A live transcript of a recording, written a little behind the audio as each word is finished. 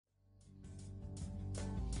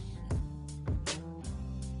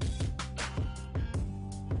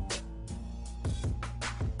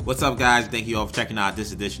What's up, guys? Thank you all for checking out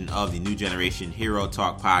this edition of the New Generation Hero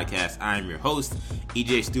Talk podcast. I am your host,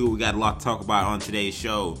 EJ Stewart. We got a lot to talk about on today's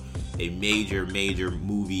show. A major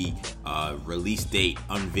movie release date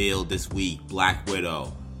unveiled this week. Black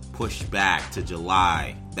Widow pushed back to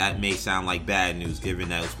July. That may sound like bad news given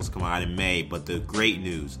that it was supposed to come out in May, but the great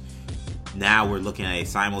news, now we're looking at a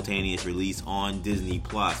simultaneous release on Disney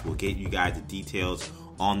Plus. We'll get you guys the details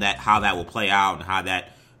on that, how that will play out, and how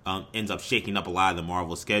that ends up shaking up a lot of the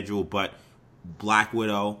Marvel schedule. But Black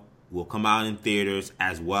Widow will come out in theaters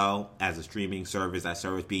as well as a streaming service, that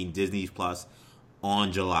service being Disney Plus,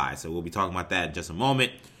 on July. So we'll be talking about that in just a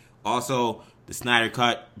moment. Also, the Snyder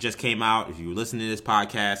Cut just came out. If you're listening to this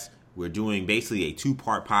podcast, we're doing basically a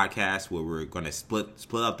two-part podcast where we're going to split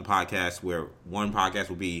up the podcast, where one podcast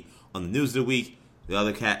will be on the news of the week. The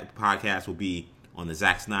other podcast will be on the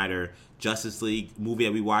Zack Snyder Justice League movie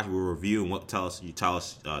that we watched. We'll review and we'll tell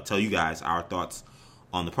you guys our thoughts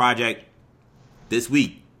on the project. This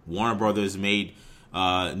week, Warner Brothers made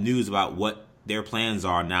news about what their plans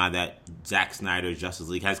are now that Zack Snyder's Justice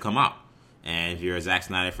League has come out. And if you're a Zack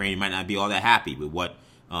Snyder fan, you might not be all that happy with what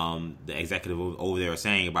the executive over there are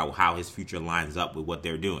saying about how his future lines up with what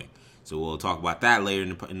they're doing. So we'll talk about that later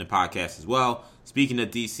in the podcast as well. Speaking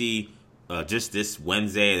of DC, just this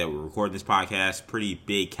Wednesday that we're recording this podcast, pretty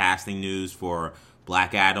big casting news for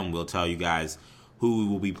Black Adam. We'll tell you guys who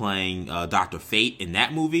will be playing Dr. Fate in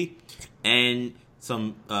that movie, and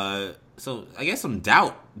some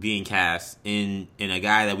doubt being cast in a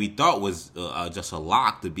guy that we thought was just a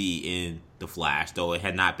lock to be in The Flash, though it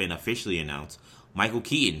had not been officially announced. Michael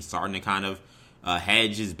Keaton starting to kind of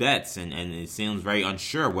hedge his bets, and it seems very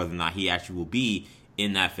unsure whether or not he actually will be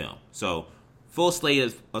in that film. So full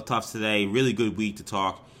slate of toughs today. Really good week to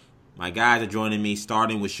talk. My guys are joining me,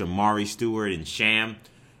 starting with Shamari Stewart and Sham.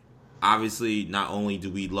 Obviously, not only do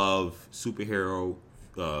we love superhero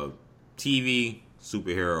TV,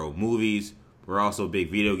 superhero movies, we're also big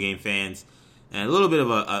video game fans. And a little bit of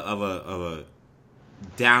a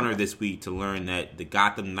downer this week to learn that the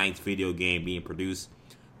Gotham Knights video game being developed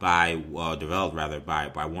by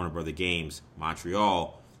Warner Brothers Games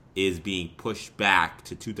Montreal is being pushed back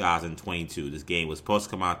to 2022. This game was supposed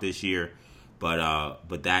to come out this year, but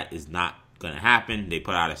that is not going to happen. They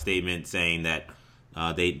put out a statement saying that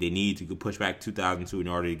they need to push back 2002 in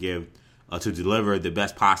order to deliver the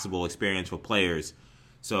best possible experience for players.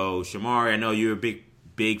 So, Shamari, I know you're a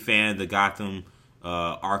big fan of the Gotham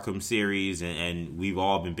Arkham series, and we've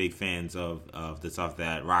all been big fans of the stuff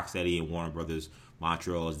that Rocksteady and Warner Brothers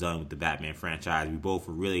Montreal has done with the Batman franchise. We both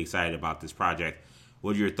were really excited about this project.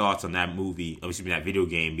 What are your thoughts on that that video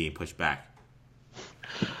game being pushed back?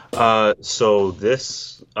 So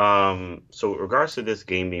with regards to this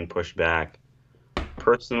game being pushed back,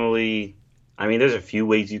 personally, I mean, there's a few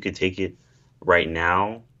ways you could take it. Right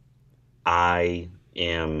now, I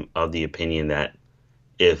am of the opinion that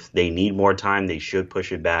if they need more time, they should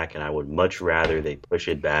push it back, and I would much rather they push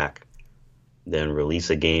it back than release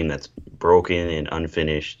a game that's broken and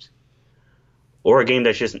unfinished, or a game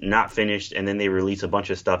that's just not finished, and then they release a bunch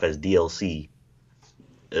of stuff as DLC,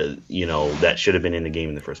 that should have been in the game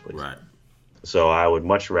in the first place. Right. So I would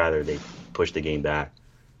much rather they push the game back,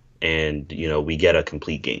 and we get a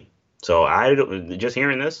complete game. So just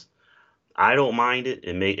hearing this, I don't mind it.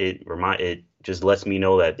 It just lets me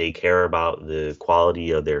know that they care about the quality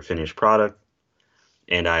of their finished product,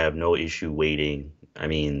 and I have no issue waiting. I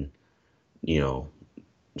mean,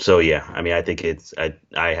 so yeah. I mean, I think I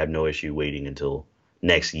have no issue waiting until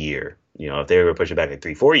next year. If they were to push it back like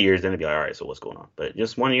 3-4 years, then it'd be like, all right, so what's going on? But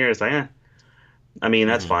just 1 year, it's like, I mean,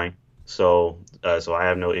 that's fine. So I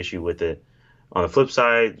have no issue with it. On the flip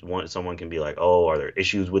side, someone can be like, oh, are there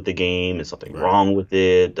issues with the game? Is something wrong with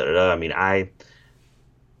it? Da, da, da. I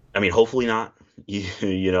mean, hopefully not,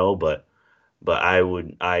 but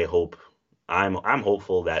I'm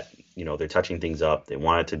hopeful that, they're touching things up. They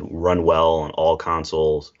want it to run well on all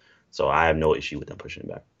consoles. So I have no issue with them pushing it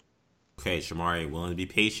back. Okay, Shamari, willing to be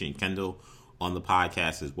patient. Kendall on the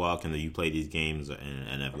podcast as well. Kendall, you play these games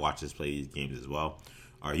and have watched us play these games as well.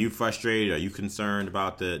 Are you frustrated? Are you concerned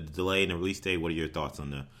about the delay in the release date? What are your thoughts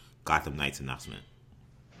on the Gotham Knights announcement?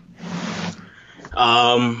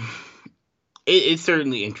 It's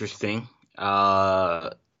certainly interesting.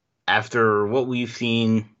 After what we've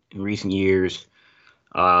seen in recent years,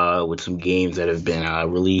 with some games that have been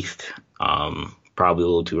released probably a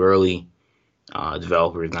little too early,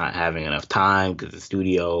 developers not having enough time because the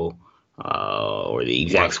studio or the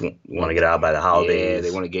execs want to get out by the holidays. Yeah,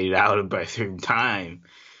 they want to get it out by a certain time.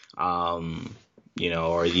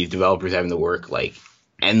 Or these developers having to work like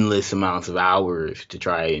endless amounts of hours to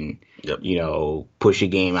try and push a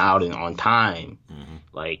game out on time.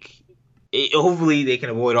 Like, hopefully they can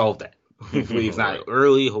avoid all of that. Hopefully it's not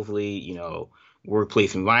early. Hopefully,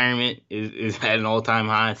 workplace environment is at an all-time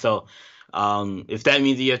high. So, if that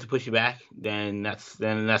means that you have to push it back, then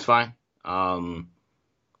that's fine.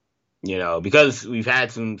 Because we've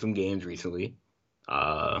had some games recently.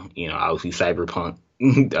 Obviously Cyberpunk.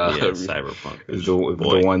 Cyberpunk is the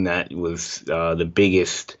one that was the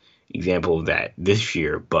biggest example of that this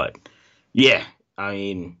year. But yeah, I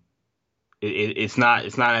mean, it's not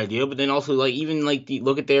ideal. But then also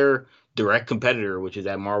look at their direct competitor, which is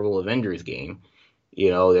that Marvel Avengers game.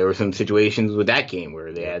 There were some situations with that game where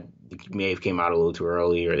it may have came out a little too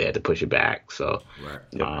early, or they had to push it back. So, right.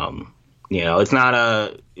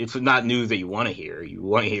 It's not news that you want to hear. You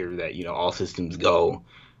want to hear that all systems go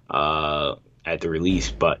at the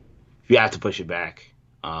release, but if you have to push it back,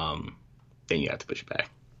 then you have to push it back.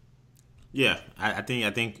 Yeah, I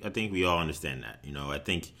think we all understand that. I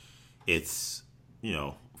think it's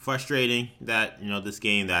frustrating that this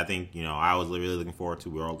game that I think I was really looking forward to.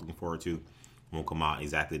 We're all looking forward to won't come out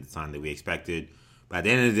exactly at the time that we expected. But at the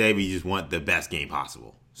end of the day, we just want the best game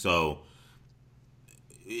possible. So,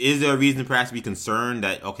 is there a reason perhaps to be concerned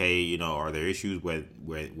that are there issues where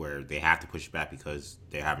they have to push it back because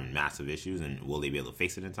they're having massive issues, and will they be able to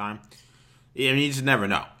fix it in time? I mean, you just never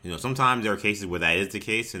know. Sometimes there are cases where that is the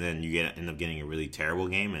case, and then you end up getting a really terrible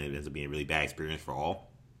game, and it ends up being a really bad experience for all.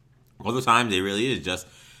 Other times, it really is just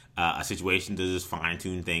a situation to just fine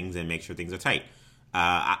tune things and make sure things are tight.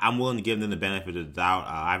 I'm willing to give them the benefit of the doubt.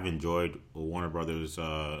 I've enjoyed Warner Brothers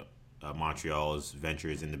Montreal's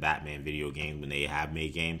ventures in the Batman video game when they have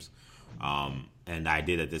made games. And the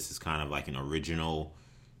idea that this is kind of like an original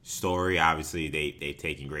story. Obviously, they've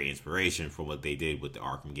taken great inspiration from what they did with the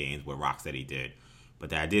Arkham games, what Rocksteady did. But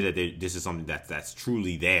the idea that this is something that's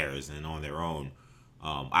truly theirs and on their own,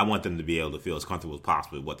 I want them to be able to feel as comfortable as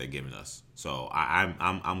possible with what they're giving us. So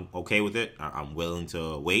I'm okay with it. I'm willing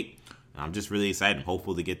to wait. I'm just really excited and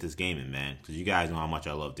hopeful to get this game in, man. Because you guys know how much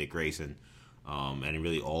I love Dick Grayson, and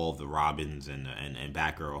really all of the Robins and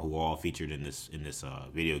Batgirl who are all featured in this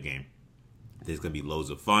video game. There's gonna be loads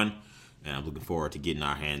of fun, and I'm looking forward to getting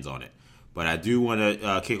our hands on it. But I do want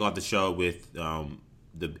to kick off the show with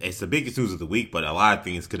it's the biggest news of the week, but a lot of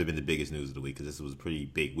things could have been the biggest news of the week because this was a pretty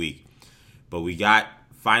big week. But we got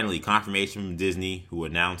finally confirmation from Disney, who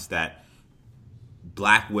announced that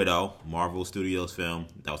Black Widow, Marvel Studios film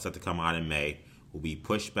that was set to come out in May, will be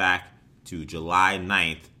pushed back to July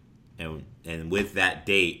 9th. And with that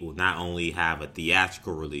date, will not only have a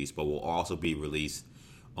theatrical release, but will also be released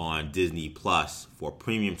on Disney Plus for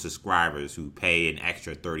premium subscribers who pay an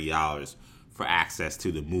extra $30 for access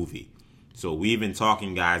to the movie. So we've been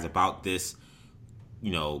talking, guys, about this,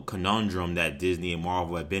 conundrum that Disney and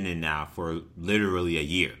Marvel have been in now for literally a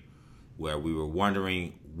year, where we were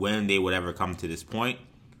wondering when they would ever come to this point.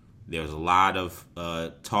 There's a lot of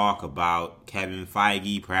talk about Kevin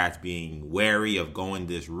Feige perhaps being wary of going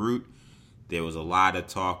this route. There was a lot of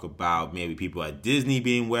talk about maybe people at Disney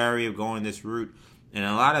being wary of going this route. And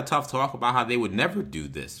a lot of tough talk about how they would never do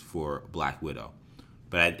this for Black Widow.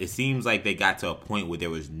 But it seems like they got to a point where there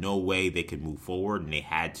was no way they could move forward, and they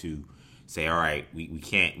had to say, all right, we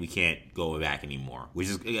can't go back anymore. Which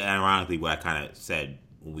is ironically what I kind of said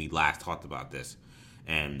when we last talked about this.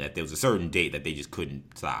 And that there was a certain date that they just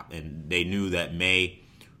couldn't stop. And they knew that May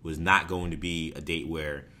was not going to be a date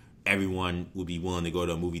where everyone would be willing to go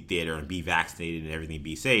to a movie theater and be vaccinated and everything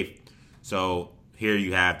be safe. So here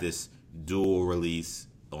you have this dual release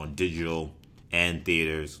on digital and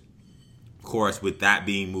theaters. Of course, with that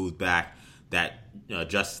being moved back, that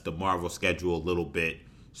adjusts the Marvel schedule a little bit.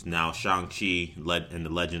 So now Shang-Chi and the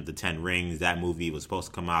Legend of the Ten Rings, that movie was supposed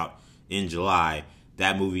to come out in July.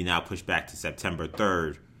 That movie now pushed back to September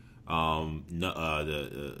 3rd.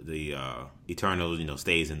 The Eternals,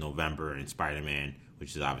 stays in November, and Spider-Man,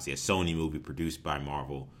 which is obviously a Sony movie produced by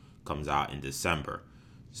Marvel, comes out in December.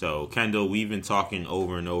 So, Kendall, we've been talking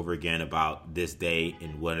over and over again about this day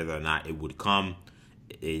and whether or not it would come.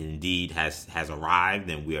 It indeed has arrived,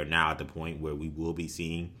 and we are now at the point where we will be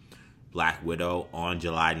seeing Black Widow on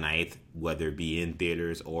July 9th, whether it be in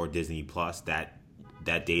theaters or Disney Plus. That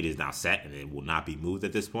date is now set, and it will not be moved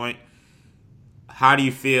at this point. How do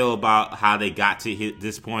you feel about how they got to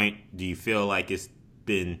this point? Do you feel like it's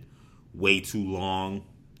been way too long?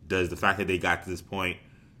 Does the fact that they got to this point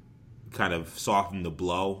kind of soften the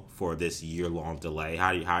blow for this year-long delay? How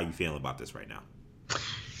are you feeling about this right now?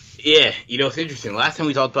 Yeah, it's interesting. Last time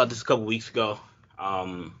we talked about this a couple weeks ago,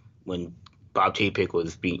 when Bob Chapek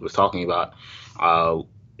was talking about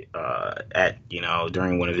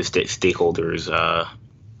during one of his stakeholders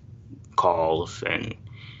calls, and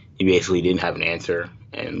he basically didn't have an answer.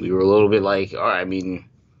 And we were a little bit like, all right, I mean,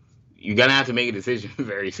 you're going to have to make a decision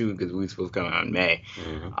very soon because we're supposed to come out in May.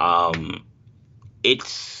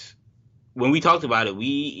 It's, when we talked about it,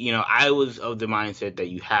 I was of the mindset that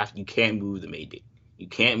you can't move the May date. You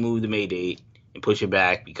can't move the May date and push it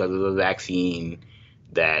back because of the vaccine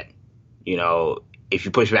that, if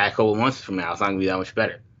you push back a couple months from now, it's not going to be that much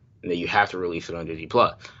better. And then you have to release it on Disney+.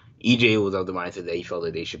 EJ was of the mindset that he felt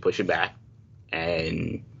that they should push it back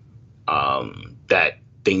and that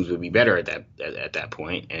things would be better at that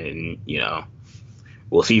point. And,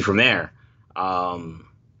 we'll see from there.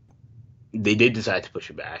 They did decide to push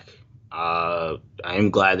it back. I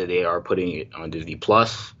am glad that they are putting it on Disney+.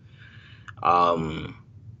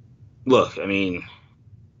 Look, I mean,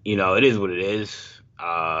 it is what it is.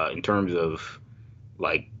 In terms of,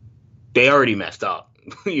 they already messed up.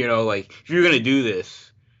 If you're going to do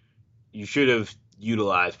this, you should have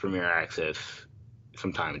utilized Premier Access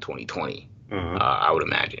sometime in 2020. I would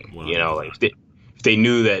imagine. If they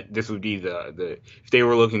knew that this would be if they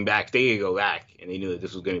were looking back, they could go back and they knew that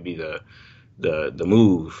this was going to be the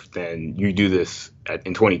move, then you do this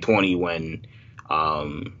in 2020 when,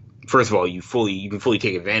 first of all, you can fully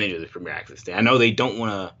take advantage of the Premier Access thing. I know they don't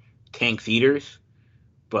want to tank theaters,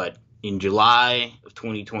 but in July of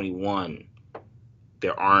 2021,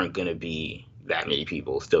 there aren't going to be that many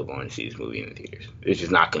people still going to see this movie in the theaters. It's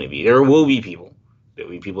just not going to be. There will be people. There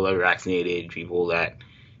will be people that are vaccinated, people that,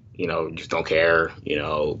 just don't care,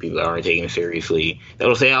 people that aren't taking it seriously,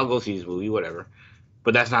 that'll say, I'll go see this movie, whatever.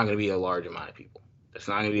 But that's not going to be a large amount of people. That's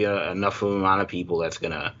not going to be enough of an amount of people that's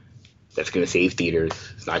going to save theaters.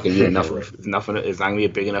 It's not going to be enough. It's not going to be a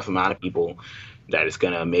big enough amount of people that it's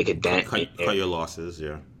going to make a dent. Cut your losses,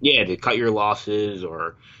 yeah. Yeah, to cut your losses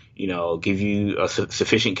or, give you a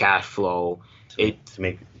sufficient cash flow. To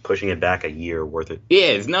make pushing it back a year worth it. Yeah,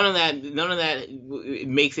 it's none of that it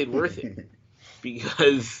makes it worth it.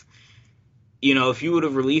 Because, if you would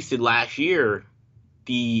have released it last year,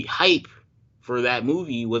 the hype for that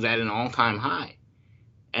movie was at an all-time high.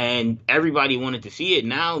 And everybody wanted to see it.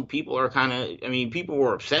 Now people are people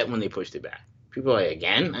were upset when they pushed it back. People are like,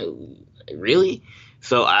 again? Really?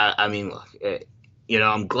 So, look,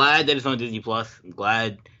 I'm glad that it's on Disney+. I'm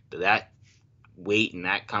glad that wait and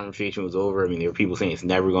that conversation was over. I mean, there were people saying it's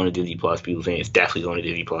never going to Disney+. People saying it's definitely going to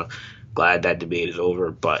Disney+. Glad that debate is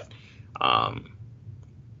over. But,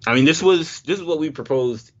 this is what we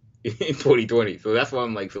proposed in 2020. So that's why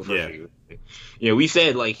I'm so frustrated. Yeah. We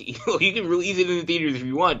said you can release it in the theaters if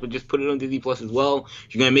you want, but just put it on Disney Plus as well.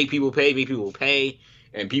 If you're gonna make people pay,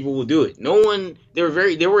 and people will do it.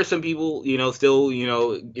 There were some people, still,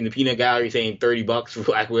 in the peanut gallery saying $30 for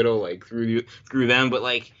Black Widow, screw them. But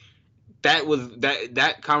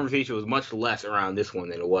that conversation was much less around this one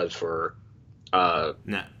than it was for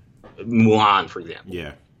Mulan, for example.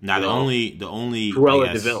 Yeah. Now the only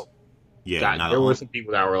Cruella DeVille. Yeah, there were some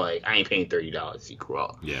people that were like, I ain't paying $30 to see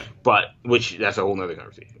Cruella. Yeah. But, that's a whole nother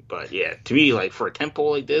conversation. But, yeah, to me, for a tempo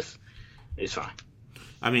like this, it's fine.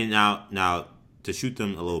 Now, to shoot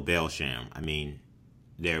them a little bail sham,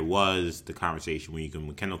 there was the conversation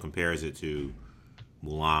when Kendall compares it to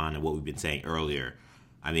Mulan and what we've been saying earlier.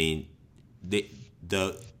 There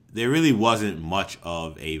really wasn't much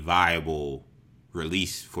of a viable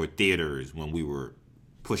release for theaters when we were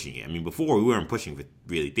pushing it. Before we weren't pushing for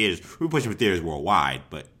really theaters. We were pushing for theaters worldwide,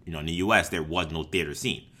 but in the U.S. there was no theater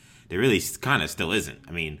scene. There really kind of still isn't.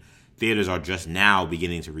 Theaters are just now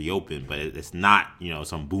beginning to reopen, but it's not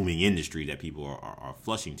some booming industry that people are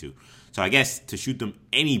flushing to. So I guess to shoot them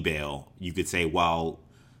any bail, you could say, well,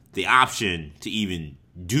 the option to even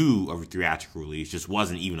do a theatrical release just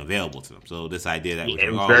wasn't even available to them. So this idea that we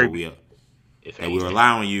were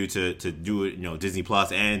allowing you to do it, Disney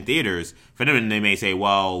Plus and theaters, for them, they may say,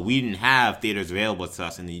 well, we didn't have theaters available to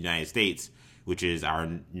us in the United States, which is our,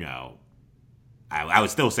 I would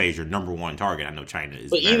still say is your number one target. I know China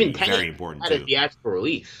is very important too. But even Tenet had a theatrical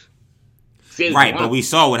release. Right, but we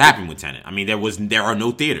saw what happened with Tenet. There are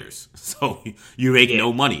no theaters, so you make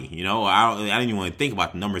no money. I didn't even want to think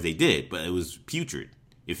about the numbers they did, but it was putrid.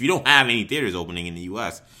 If you don't have any theaters opening in the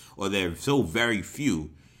U.S., or there are so very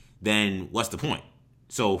few, then what's the point?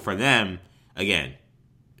 So for them, again,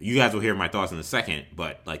 you guys will hear my thoughts in a second,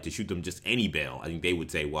 but to shoot them just any bail, I think they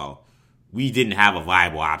would say, well, we didn't have a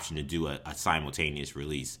viable option to do a simultaneous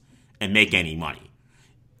release and make any money.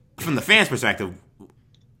 From the fans' perspective,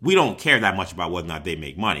 we don't care that much about whether or not they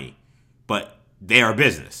make money, but they are a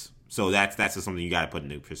business. So that's just something you got to put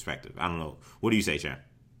into perspective. I don't know. What do you say, Chan?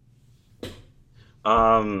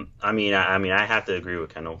 I have to agree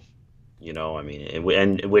with Kendall. I've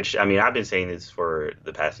been saying this for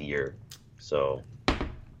the past year. So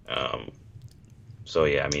So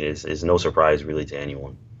yeah, I mean, it's no surprise really to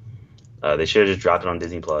anyone. They should have just dropped it on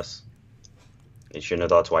Disney Plus. They shouldn't have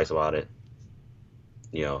thought twice about it.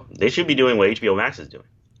 You know, they should be doing what HBO Max is doing.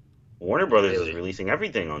 Warner Brothers is releasing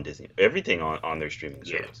everything on Disney, everything on their streaming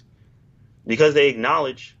service, because they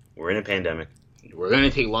acknowledge we're in a pandemic. We're gonna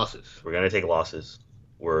take losses. We're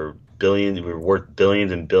worth billions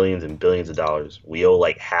and billions and billions of dollars. We own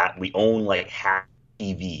like half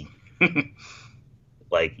TV.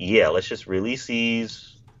 Like, yeah, let's just release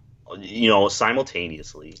these, you know,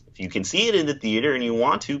 simultaneously. If you can see it in the theater and you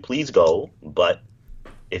want to, please go. But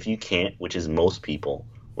if you can't, which is most people,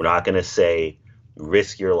 we're not going to say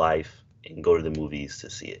risk your life and go to the movies to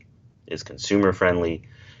see it. It's consumer friendly.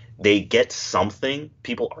 They get something.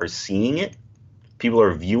 People are seeing it. People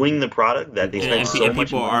are viewing the product that they spend so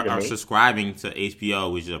much money to make. People are subscribing to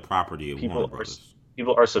HBO, which is a property of Warner Brothers.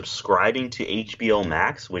 People are subscribing to HBO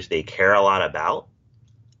Max, which they care a lot about.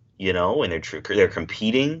 You know, and they're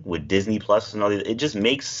competing with Disney Plus and all that. It just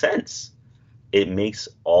makes sense. It makes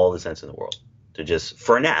all the sense in the world to just,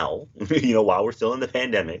 for now, you know, while we're still in the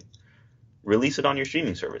pandemic, release it on your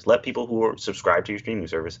streaming service. Let people who are subscribed to your streaming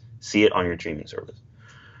service see it on your streaming service.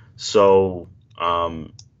 So yeah,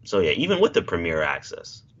 even with the Premiere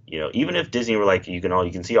Access, you know, even if Disney were like, you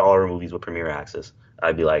can see all our movies with Premiere Access,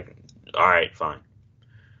 I'd be like, all right, fine.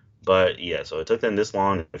 But yeah, so it took them this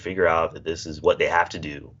long to figure out that this is what they have to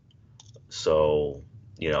do. So,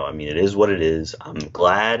 you know, I mean, it is what it is. I'm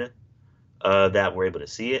glad that we're able to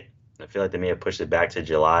see it. I feel like they may have pushed it back to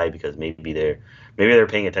July because maybe they're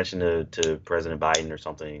paying attention to President Biden or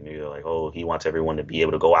something. Maybe they're like, oh, he wants everyone to be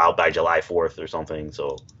able to go out by July 4th or something.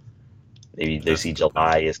 So maybe they see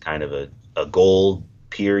July as kind of a gold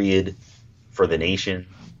period for the nation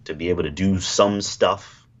to be able to do some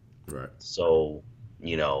stuff. Right. So,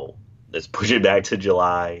 you know, let's push it back to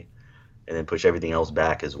July and then push everything else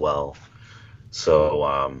back as well.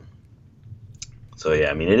 So yeah,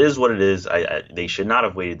 I mean, it is what it is. They should not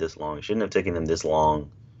have waited this long. It shouldn't have taken them this long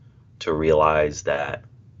to realize that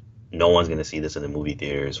no one's going to see this in the movie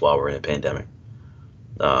theaters while we're in a pandemic.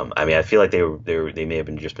 I mean, I feel like they may have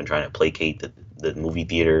been trying to placate the movie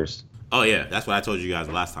theaters. Oh yeah, that's what I told you guys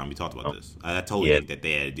the last time we talked about this. I totally think that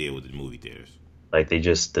they had to deal with the movie theaters. Like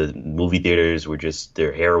the movie theaters were just,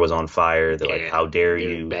 their hair was on fire. They're like, how dare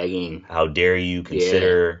you? Begging. How dare you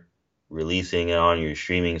consider releasing it on your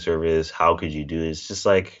streaming service? How could you do this? It's just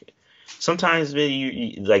like, sometimes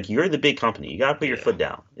you're the big company. You gotta put your foot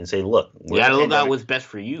down and say, look, you gotta look out what's best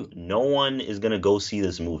for you. No one is gonna go see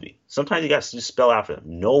this movie. Sometimes you gotta just spell out for them.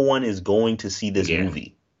 No one is going to see this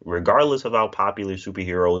movie, regardless of how popular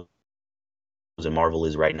superheroes and Marvel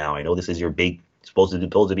is right now. I know this is your big, supposed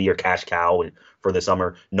to be your cash cow for the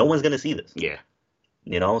summer. No one's gonna see this. Yeah.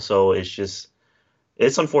 You know, so it's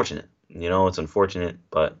unfortunate. You know, it's unfortunate,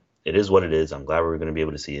 but it is what it is. I'm glad we're going to be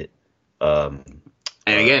able to see it. And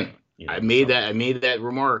again, you know, I made that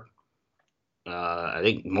remark. I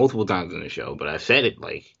think multiple times in the show, but I said it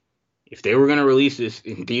like, if they were going to release this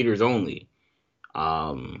in theaters only,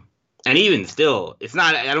 and even still, it's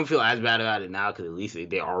not. I don't feel as bad about it now because at least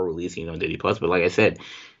they are releasing it on Disney Plus. But like I said,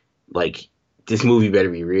 like, this movie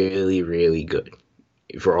better be really, really good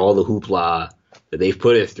for all the hoopla that they've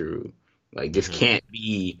put us through. Like, this can't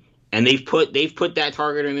be. And they've put that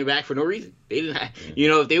target on their back for no reason. They didn't, you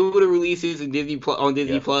know, if they would have released this in Disney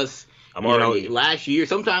Plus, last year,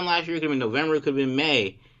 sometime last year, it could have been November, it could have been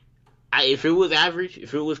May. If it was average,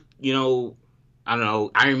 if it was, you know, I don't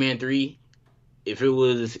know, Iron Man 3, if it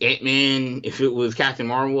was Ant-Man, if it was Captain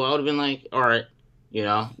Marvel, I would have been like, all right, you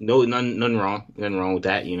know, nothing wrong with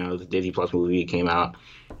that. You know, the Disney Plus movie came out,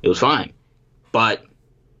 it was fine. But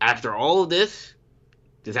after all of this,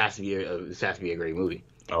 this has to be a great movie.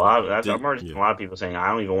 I'm already seeing a lot of people saying, I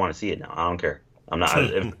don't even want to see it now. I don't care. I'm not.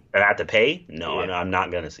 If I have to pay, no, I'm not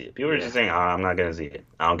going to see it. People are just saying, I'm not going to see it.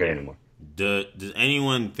 I don't care anymore. Does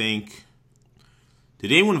anyone think?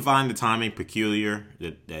 Did anyone find the timing peculiar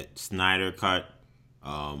that Snyder Cut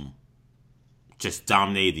just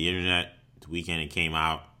dominated the internet the weekend it came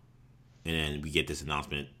out, and then we get this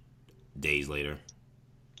announcement days later?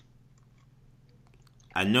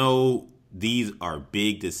 I know these are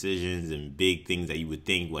big decisions and big things that you would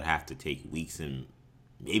think would have to take weeks and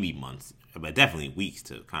maybe months, but definitely weeks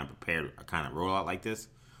to kind of prepare a kind of rollout like this.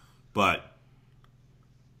 But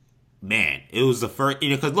man, it was the first, you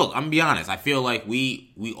know, because look, I'm gonna be honest. I feel like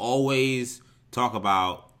we always talk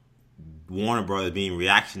about Warner Brothers being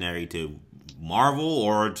reactionary to Marvel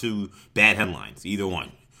or to bad headlines, either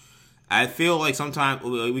one. I feel like sometimes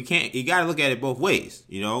we can't. You got to look at it both ways.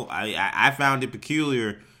 You know, I found it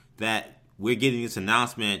peculiar that we're getting this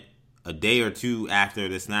announcement a day or two after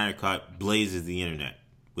the Snyder Cut blazes the internet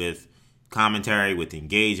with commentary, with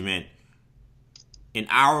engagement. In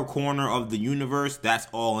our corner of the universe, that's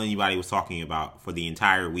all anybody was talking about for the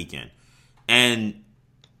entire weekend. And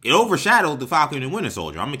it overshadowed The Falcon and Winter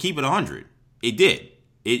Soldier. I'm going to keep it 100. It did.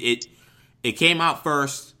 It came out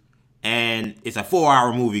first, and it's a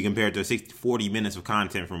 4-hour movie compared to 40 minutes of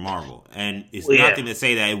content from Marvel. And it's nothing to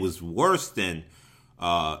say that it was worse than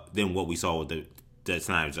what we saw with the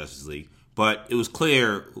Snyder Justice League. But it was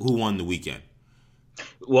clear who won the weekend.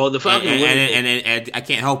 Well, The Falcon and I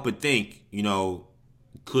can't help but think,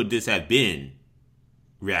 could this have been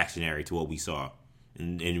reactionary to what we saw?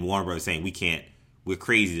 And Warner Brothers saying we're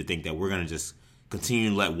crazy to think that we're going to just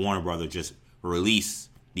continue to let Warner Brothers just release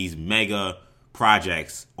these mega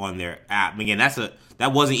projects on their app. Again,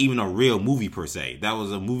 that wasn't even a real movie per se. That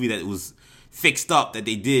was a movie that was fixed up that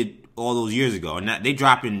they did all those years ago. And they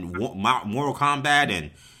dropping Mortal Kombat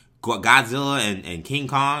and Godzilla and King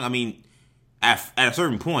Kong. I mean, at a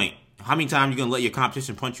certain point, how many times are you going to let your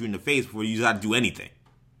competition punch you in the face before you got to do anything?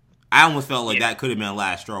 I almost felt like that could have been the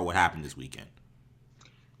last straw what happened this weekend.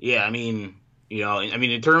 Yeah,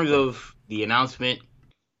 in terms of the announcement,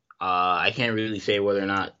 I can't really say whether or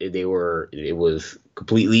not it was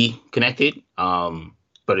completely connected,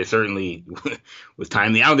 but it certainly was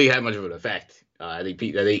timely. I don't think it had much of an effect. I think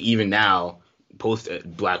they even now post a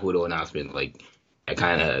Black Widow announcement, like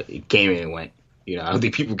it came in and went. I don't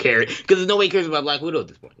think people care because nobody cares about Black Widow at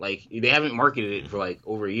this point. Like, they haven't marketed it for like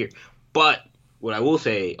over a year. But what I will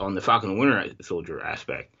say on the Falcon and Winter Soldier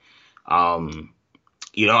aspect,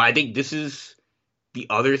 I think this is the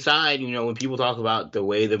other side. When people talk about the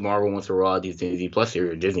way that Marvel wants to roll out these Disney Plus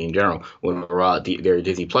series, or Disney in general, when roll out their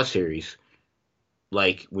Disney Plus series,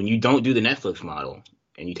 like when you don't do the Netflix model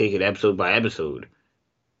and you take it episode by episode,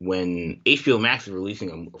 when HBO Max is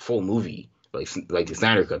releasing a full movie, like the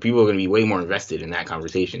Snyder Cut, people are going to be way more invested in that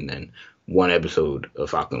conversation than one episode of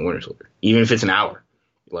Falcon and Winter Soldier, even if it's an hour.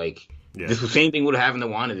 This was the same thing would have happened to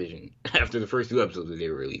WandaVision after the first 2 episodes that they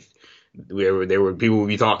were released. There were people would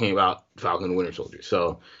be talking about Falcon and Winter Soldier.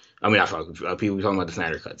 So, not Falcon. People were talking about the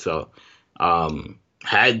Snyder Cut. So,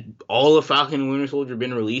 had all of Falcon and Winter Soldier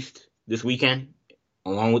been released this weekend,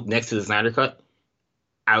 along with next to the Snyder Cut,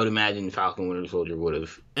 I would imagine Falcon and Winter Soldier would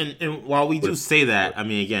have. And while we do say that,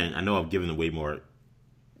 again, I know I'm giving away more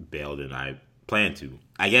bail than I plan to.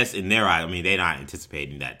 I guess in their eye, they're not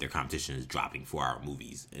anticipating that their competition is dropping 4-hour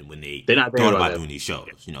movies, and when they're not thought about doing these shows,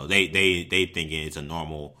 they thinking it's a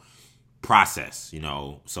normal process,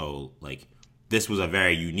 So this was a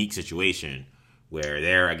very unique situation where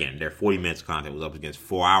their 40 minutes of content was up against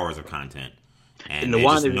 4 hours of content. And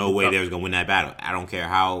there's just no way they was gonna win that battle. I don't care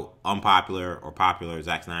how unpopular or popular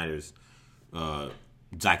Zack Snyder is.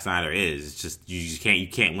 It's just you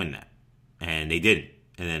can't win that, and they didn't.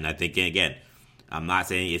 And then I think again, I'm not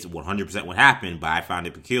saying it's 100% what happened, but I found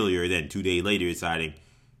it peculiar. Then 2 days later, deciding,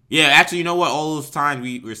 yeah, actually, you know what? All those times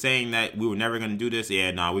we were saying that we were never gonna do this. Yeah,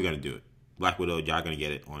 no, we're gonna do it. Black Widow, y'all gonna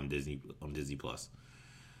get it on Disney Plus.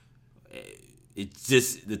 It's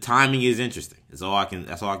just the timing is interesting. That's all I can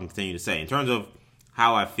continue to say. In terms of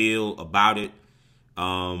how I feel about it,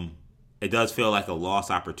 it does feel like a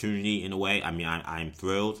lost opportunity in a way. I'm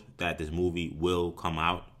thrilled that this movie will come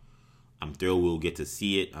out. I'm thrilled we'll get to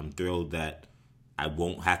see it. I'm thrilled that I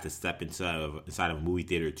won't have to step inside of a movie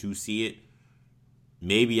theater to see it.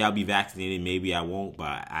 Maybe I'll be vaccinated, maybe I won't,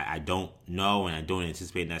 but I don't know, and I don't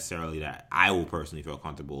anticipate necessarily that I will personally feel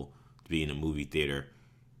comfortable to be in a movie theater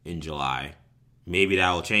in July. Maybe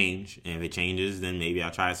that will change, and if it changes, then maybe I'll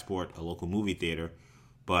try to support a local movie theater.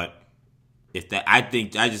 But it's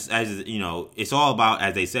all about,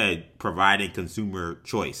 as they said, providing consumer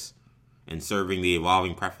choice and serving the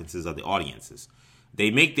evolving preferences of the audiences.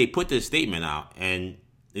 They put this statement out, and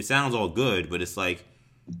it sounds all good, but it's like,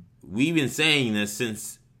 we've been saying this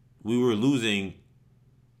since we were losing,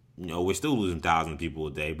 we're still losing thousands of people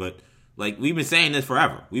a day, but we've been saying this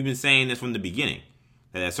forever. We've been saying this from the beginning.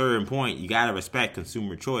 That at a certain point, you got to respect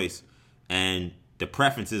consumer choice and the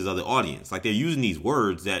preferences of the audience. They're using these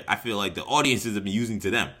words that I feel like the audiences have been using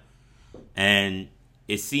to them. And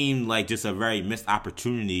it seemed like just a very missed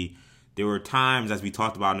opportunity. There were times, as we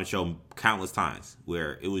talked about on the show countless times,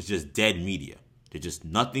 where it was just dead media.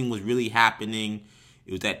 Nothing was really happening.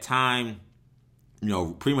 It was that time,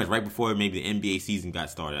 pretty much right before maybe the NBA season got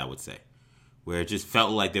started, I would say, where it just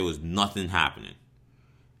felt like there was nothing happening.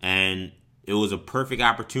 And it was a perfect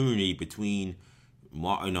opportunity between,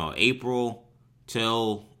 April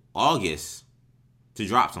till August to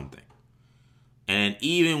drop something. And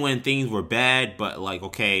even when things were bad, but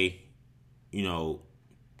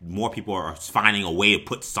more people are finding a way to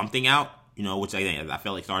put something out, which I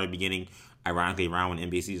felt like started beginning, ironically, around when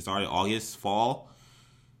NBA season started, August, fall.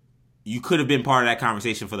 you could have been part of that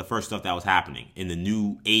conversation for the first stuff that was happening in the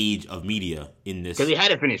new age of media in this because he had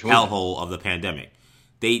to finish hellhole of the pandemic.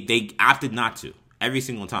 They opted not to every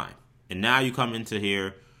single time, and now you come into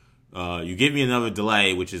here, you give me another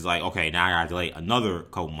delay, which is like, okay, now I got to delay another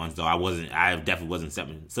couple months. Though I definitely wasn't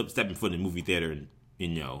stepping foot in the movie theater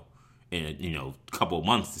in a couple of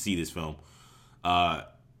months to see this film.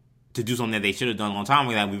 To do something that they should have done a long time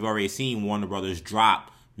ago. That we've already seen Warner Brothers drop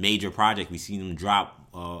major projects. We've seen them drop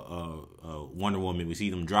Wonder Woman. We see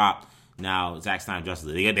them drop now Zack Snyder Justice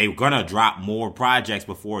League. They're gonna drop more projects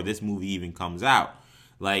before this movie even comes out.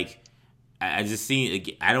 Like, I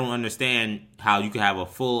don't understand how you could have a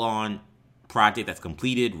full on project that's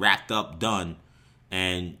completed, wrapped up, done,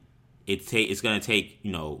 and it's gonna take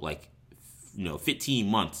 15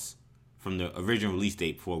 months from the original release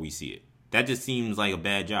date before we see it. That just seems like a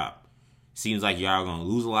bad job. Seems like y'all are going to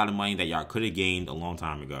lose a lot of money that y'all could have gained a long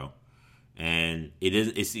time ago. And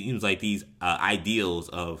it seems like these ideals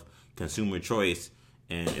of consumer choice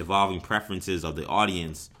and evolving preferences of the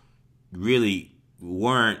audience really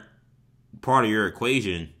weren't part of your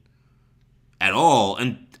equation at all.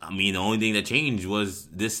 And I mean, the only thing that changed was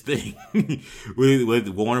this thing with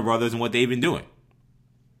Warner Brothers and what they've been doing.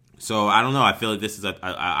 So I don't know. I feel like this is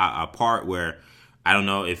a part where I don't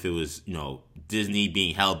know if it was, Disney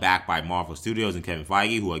being held back by Marvel Studios and Kevin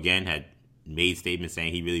Feige, who again had made statements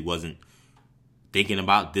saying he really wasn't thinking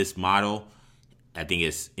about this model. I think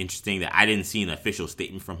it's interesting that I didn't see an official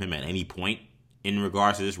statement from him at any point in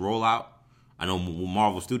regards to this rollout. I know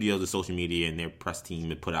Marvel Studios, the social media and their press team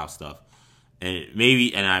had put out stuff. And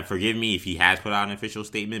forgive me if he has put out an official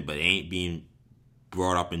statement, but it ain't being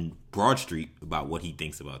brought up in Broad Street about what he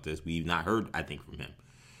thinks about this. We've not heard, I think, from him.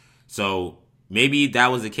 So maybe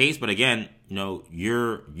that was the case, but again,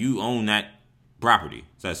 you own that property.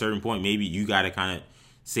 So at a certain point, maybe you got to kind of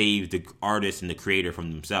save the artist and the creator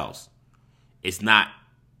from themselves. It's not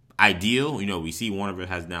ideal. We see Warner Bros.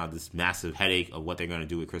 Has now this massive headache of what they're going to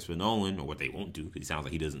do with Christopher Nolan, or what they won't do, because he sounds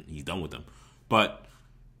like he's done with them. But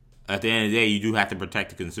at the end of the day, you do have to protect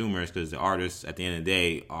the consumers, because the artists at the end of the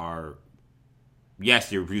day are,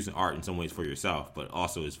 yes, you're producing art in some ways for yourself, but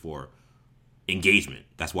also is for engagement.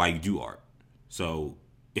 That's why you do art. So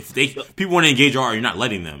if people want to engage your art, you're not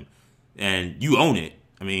letting them, and you own it.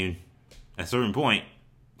 I mean, at a certain point,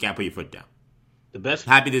 you can't put your foot down.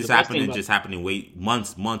 Happy this happened, and just happening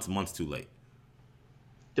months too late.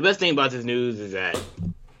 The best thing about this news is that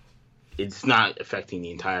it's not affecting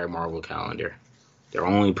the entire Marvel calendar. They're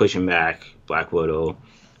only pushing back Black Widow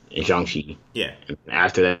and Shang-Chi. Yeah. And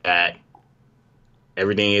after that,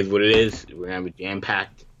 everything is what it is. We're going to have a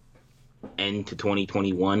jam-packed end to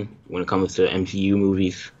 2021 when it comes to MCU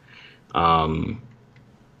movies. 4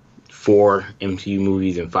 MCU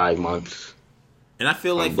movies in 5 months. And I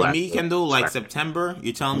feel like for me, Kendall, like September,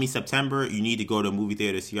 you're telling me September you need to go to a movie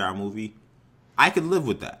theater to see our movie. I could live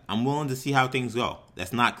with that. I'm willing to see how things go.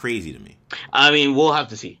 That's not crazy to me. I mean, we'll have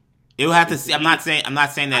to see. It'll have to see. I'm not saying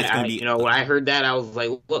that it's going to be. When I heard that, I was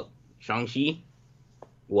like, look, Shang-Chi,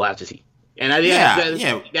 we'll have to see. And I think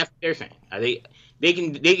that's what they're saying. I think they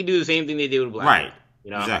can do the same thing they did with Black Widow.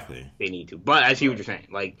 Right. Exactly. They need to. But I see what you're saying.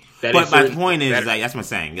 Like, that but my point is, like, that's what I'm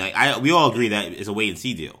saying. Like, we all agree that it's a wait and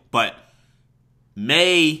see deal. But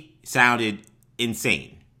May sounded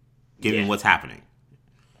insane, given what's happening.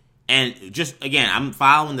 And just, again, I'm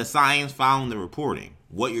following the science, following the reporting.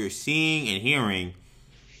 What you're seeing and hearing,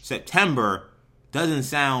 September doesn't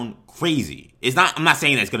sound crazy. I'm not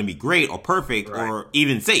saying that it's going to be great or perfect or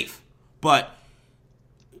even safe. But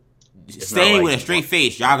staying with a straight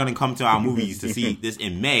face, y'all going to come to our movies to see this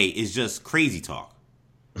in May is just crazy talk.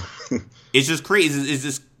 It's just crazy.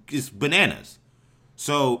 It's bananas.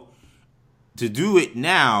 So to do it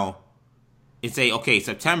now and say, okay,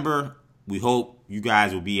 September, we hope you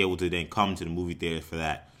guys will be able to then come to the movie theater for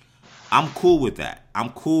that. I'm cool with that. I'm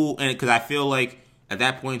cool, and because I feel like at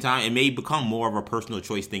that point in time, it may become more of a personal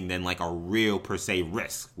choice thing than like a real per se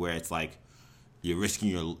risk, where it's like you're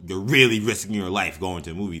really risking your life going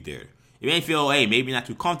to a movie theater. It may feel, hey, maybe not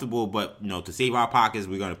too comfortable, but to save our pockets,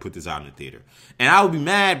 we're gonna put this out in the theater. And I would be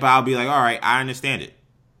mad, but I'll be like, all right, I understand it.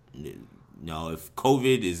 If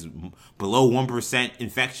COVID is below 1%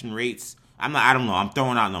 infection rates, I don't know. I'm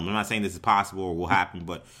throwing out numbers. I'm not saying this is possible or will happen,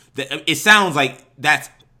 but it sounds like that's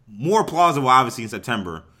more plausible, obviously, in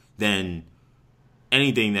September than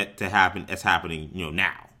anything that's happening,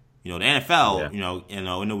 now. The NFL,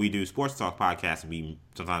 I know we do sports talk podcasts, and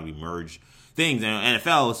sometimes we merge things. And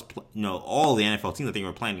NFL is, all the NFL teams, I think,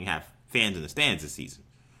 are planning to have fans in the stands this season,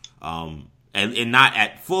 and not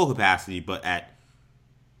at full capacity, but at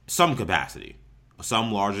some capacity,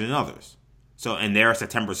 some larger than others. So, and they're a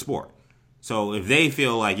September sport. So if they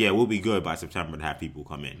feel like, yeah, we'll be good by September to have people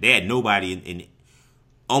come in, they had nobody in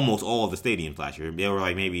almost all of the stadiums last year. There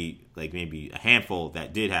were maybe a handful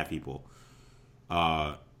that did have people.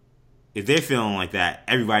 If they're feeling like that,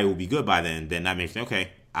 everybody will be good by then. Then that makes sense. Okay,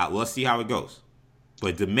 let's see how it goes.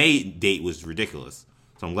 But the May date was ridiculous.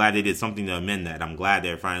 So I'm glad they did something to amend that. I'm glad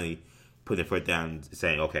they're finally putting their foot down,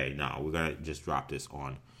 saying, okay, no, we're gonna just drop this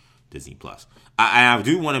on Disney Plus. I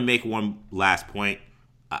do want to make one last point.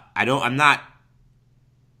 I'm not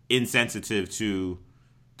insensitive to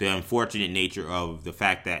the unfortunate nature of the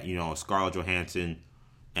fact that, Scarlett Johansson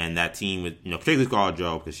and that team, with, particularly Scarlett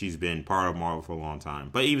Jo, because she's been part of Marvel for a long time,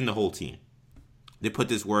 but even the whole team, they put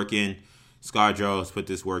this work in. Scarlett Jo has put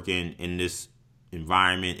this work in this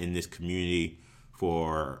environment, in this community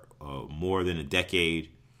for more than a decade,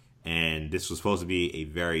 and this was supposed to be a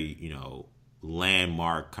very,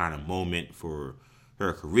 landmark kind of moment for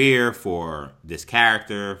her career, for this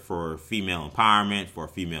character, for female empowerment, for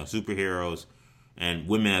female superheroes, and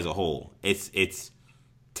women as a whole. It's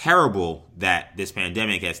terrible that this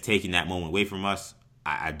pandemic has taken that moment away from us.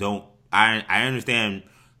 I understand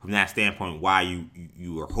from that standpoint why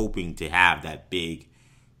you are hoping to have that big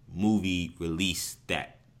movie release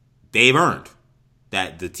that they've earned,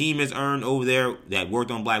 that the team has earned over there that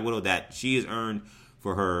worked on Black Widow, that she has earned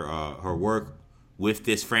for her work with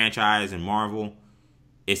this franchise and Marvel.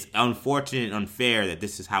 It's unfortunate and unfair that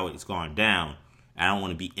this is how it's gone down. I don't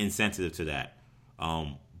want to be insensitive to that.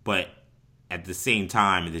 But at the same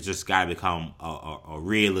time, it's just got to become a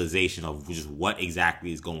realization of just what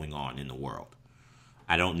exactly is going on in the world.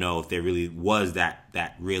 I don't know if there really was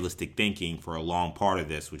that realistic thinking for a long part of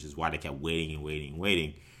this, which is why they kept waiting and waiting and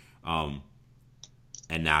waiting.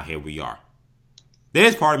 And now here we are.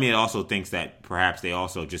 There's part of me that also thinks that perhaps they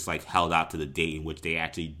also just held out to the date in which they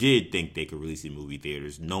actually did think they could release it in movie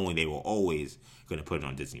theaters, knowing they were always going to put it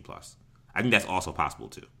on Disney Plus. I think that's also possible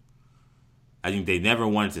too. I think they never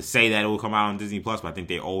wanted to say that it will come out on Disney Plus, but I think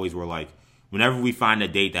they always were like, whenever we find a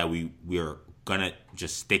date that we're gonna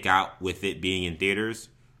just stick out with it being in theaters,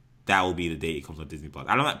 that will be the date it comes on Disney Plus.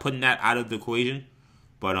 I'm not putting that out of the equation,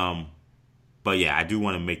 but yeah, I do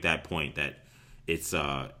want to make that point that it's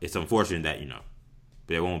unfortunate that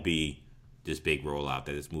there won't be this big rollout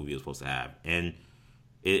that this movie is supposed to have, and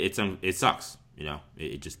it sucks,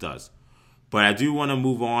 it just does. But I do want to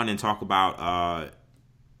move on and talk about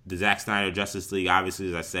the Zack Snyder Justice League. Obviously,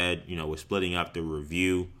 as I said, we're splitting up the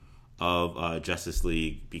review of Justice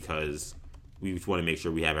League because we just want to make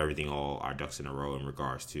sure we have all our ducks in a row in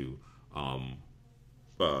regards to,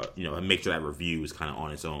 make sure that review is kind of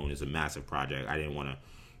on its own. It's a massive project. I didn't want to,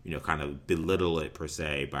 kind of belittle it per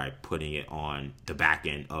se by putting it on the back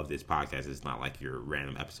end of this podcast. It's not like your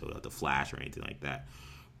random episode of The Flash or anything like that.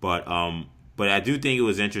 But I do think it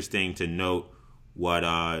was interesting to note what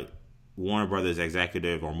Warner Brothers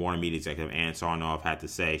executive or Warner Media executive Ann Sarnoff had to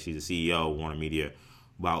say. She's the CEO of Warner Media,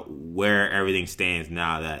 about where everything stands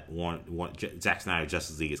now that Zack Snyder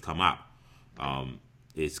Justice League has come out.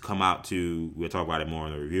 It's come out to, we'll talk about it more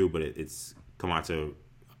in the review, but it's come out to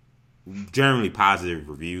generally positive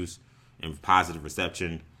reviews and positive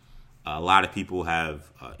reception. A lot of people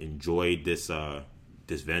have enjoyed this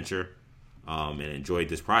venture and enjoyed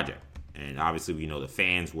this project. And obviously, we know the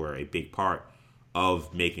fans were a big part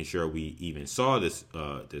of making sure we even saw this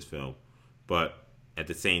film. But at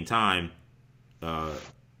the same time,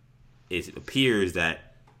 it appears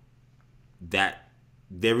that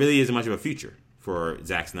there really isn't much of a future for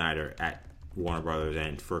Zack Snyder at Warner Brothers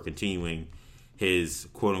and for continuing his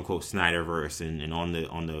quote unquote Snyderverse. And on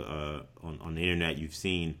the internet, you've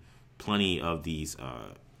seen plenty of these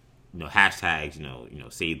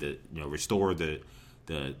hashtags. Say the restore the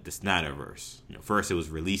Snyderverse. First it was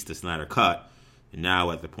release the Snyder Cut, and now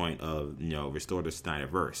at the point of restore the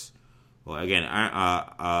Snyderverse. Well, again,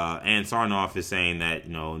 Ann Sarnoff is saying that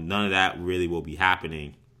none of that really will be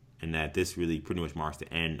happening, and that this really pretty much marks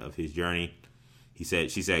the end of his journey. She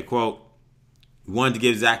said, quote, "We wanted to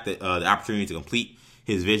give Zach the opportunity to complete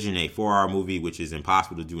his vision, a 4-hour movie, which is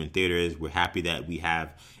impossible to do in theaters. We're happy that we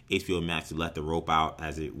have HBO Max to let the rope out,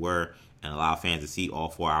 as it were, and allow fans to see all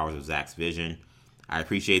 4 hours of Zach's vision. I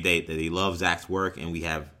appreciate that they love Zach's work, and we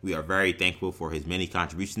are very thankful for his many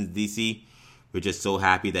contributions to DC. We're just so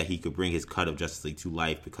happy that he could bring his cut of Justice League to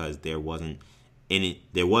life, because I don't know if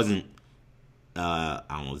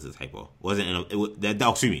this is a typo.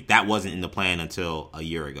 That wasn't in the plan until a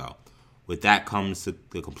year ago. With that comes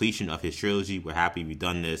the completion of his trilogy. We're happy we've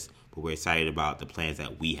done this, but we're excited about the plans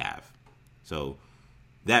that we have." So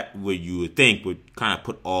that, what you would think, would kind of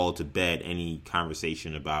put all to bed any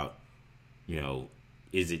conversation about,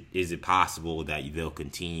 is it possible that they'll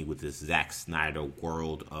continue with this Zack Snyder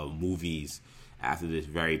world of movies after this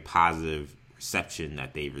very positive reception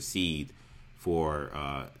that they received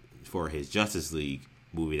for his Justice League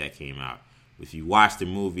movie that came out? If you watch the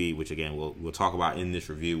movie, which again we'll talk about in this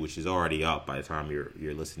review, which is already up by the time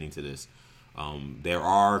you're listening to this, there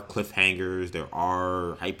are cliffhangers, there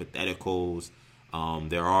are hypotheticals,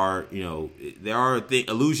 there are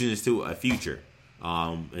allusions to a future.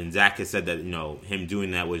 And Zach has said that him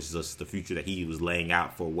doing that was just the future that he was laying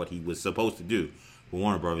out for what he was supposed to do for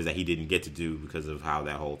Warner Brothers that he didn't get to do because of how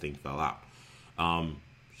that whole thing fell out.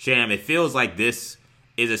 Sham, it feels like this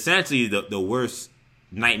is essentially the worst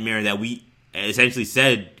nightmare that we essentially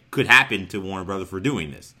said could happen to Warner Brothers for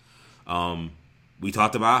doing this. We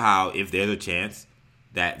talked about how if there's a chance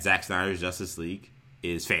that Zack Snyder's Justice League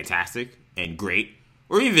is fantastic and great,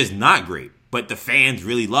 or even if it's not great, but the fans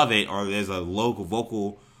really love it, or there's a local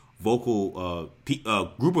vocal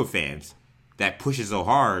group of fans that pushes so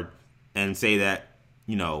hard and say that,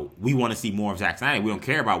 we want to see more of Zack Snyder. We don't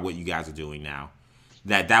care about what you guys are doing now.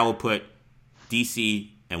 That would put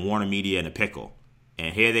DC and Warner Media in a pickle.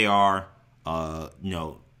 And here they are,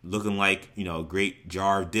 looking like, a great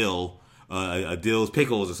jar of dill, a dill's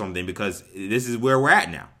pickles or something, because this is where we're at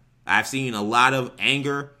now. I've seen a lot of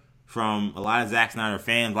anger from a lot of Zack Snyder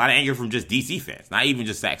fans, a lot of anger from just DC fans, not even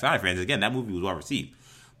just Zack Snyder fans. Again, that movie was well received.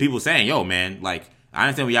 People saying, yo, man, like, I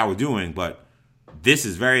understand what y'all were doing, but this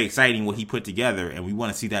is very exciting what he put together, and we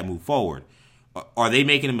want to see that move forward. Are they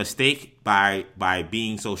making a mistake by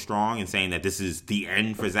being so strong and saying that this is the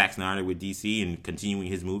end for Zack Snyder with DC and continuing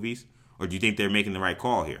his movies? Or do you think they're making the right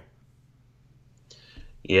call here?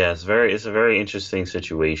 Yeah, it's a very interesting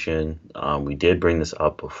situation. We did bring this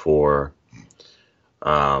up before.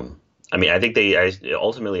 I think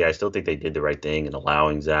I still think they did the right thing in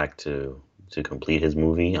allowing Zack to complete his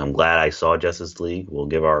movie. I'm glad I saw Justice League. We'll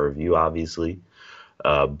give our review, obviously.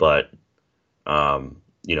 But I'm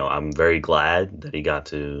very glad that he got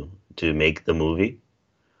to make the movie.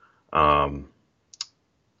 When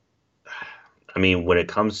it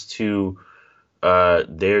comes to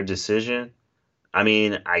their decision,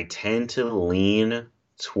 I tend to lean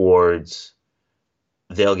towards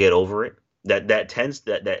they'll get over it.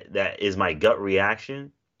 That is my gut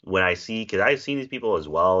reaction when I see, because I've seen these people as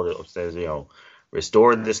well that says,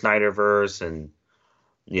 restored the Snyderverse, and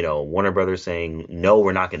Warner Brothers saying no,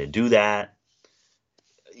 we're not going to do that.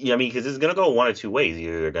 Because it's going to go one of two ways.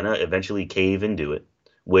 Either they're going to eventually cave and do it,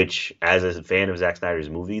 which, as a fan of Zack Snyder's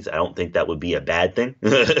movies, I don't think that would be a bad thing.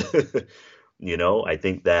 I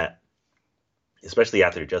think that, especially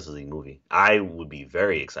after the Justice League movie, I would be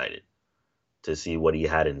very excited to see what he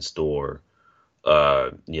had in store.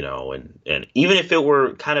 And even if it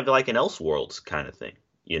were kind of like an Elseworlds kind of thing,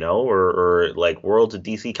 or like Worlds of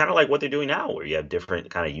DC, kind of like what they're doing now, where you have different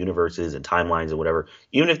kind of universes and timelines and whatever.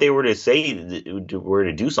 Even if they were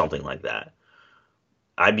to do something like that,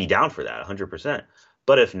 I'd be down for that 100%.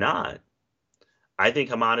 But if not, I think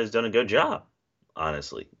Hamada's done a good job,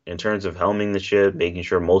 honestly, in terms of helming the ship, making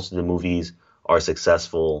sure most of the movies are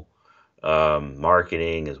successful,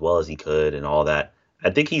 marketing as well as he could and all that. I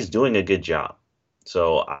think he's doing a good job.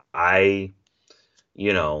 So I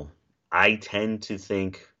tend to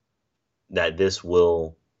think that this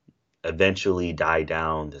will eventually die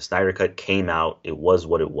down. The Snyder Cut came out. It was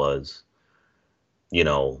what it was,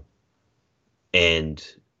 and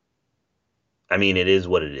it is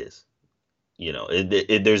what it is.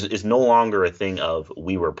 It's no longer a thing of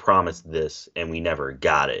we were promised this and we never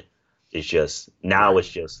got it. It's just now it's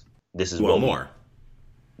just this is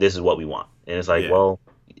this is what we want. And it's like, well,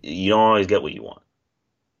 you don't always get what you want.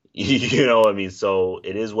 So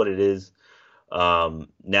it is what it is. Now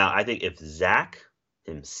I think if Zack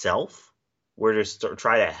himself were to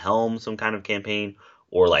try to helm some kind of campaign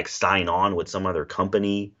or like sign on with some other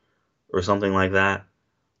company or something like that,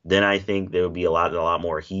 then I think there would be a lot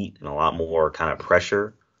more heat and a lot more kind of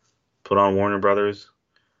pressure put on Warner Brothers.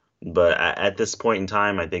 But at this point in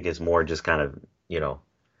time, I think it's more just kind of,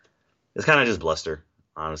 it's kind of just bluster,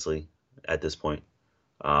 honestly, at this point.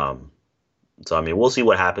 We'll see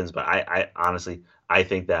what happens. But I honestly, I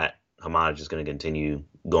think that Hamada is just going to continue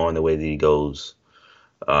going the way that he goes.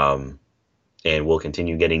 And we'll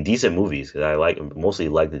continue getting decent movies, because I mostly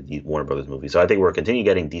like the Warner Brothers movies. So I think we'll continue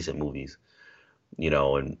getting decent movies.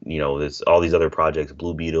 There's all these other projects,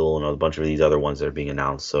 Blue Beetle and a bunch of these other ones that are being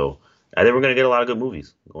announced. So I think we're going to get a lot of good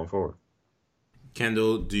movies going forward.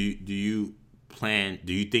 Kendall, do you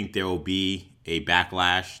think there will be a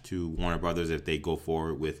backlash to Warner Brothers if they go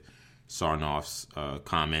forward with Sarnoff's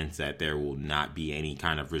comments that there will not be any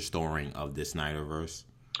kind of restoring of the Snyderverse?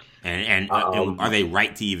 And are they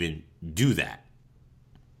right to even do that?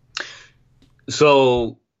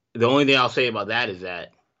 So the only thing I'll say about that is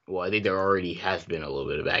that, well, I think there already has been a little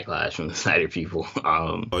bit of backlash from the Snyder people.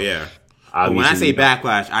 Oh yeah. But when I Obviously, say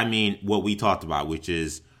backlash, I mean what we talked about, which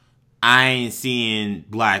is I ain't seeing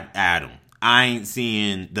Black Adam. I ain't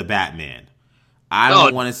seeing the Batman. I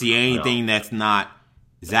don't want to see anything that's not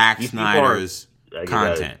Zack These people Snyder's I give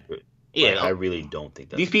content. yeah, I really don't think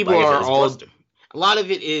that. these people like I said, are it's all. cluster. A lot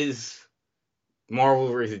of it is Marvel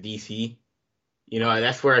versus DC. You know,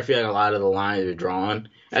 that's where I feel like a lot of the lines are drawn.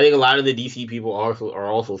 I think a lot of the DC people are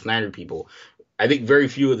also Snyder people. I think very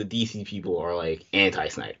few of the DC people are like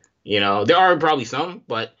anti-Snyder. You know, there are probably some,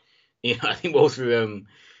 but you know, I think most of them,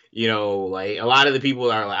 you know, like a lot of the people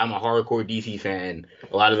that are like, I'm a hardcore DC fan.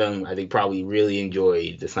 A lot of them, I think, probably really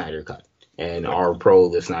enjoy the Snyder cut and are pro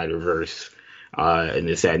the Snyderverse, and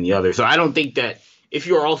this, that, and the other. So I don't think that if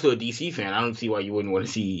you're also a DC fan, I don't see why you wouldn't want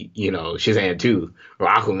to see, you know, Shazam 2 or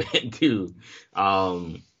Aquaman 2.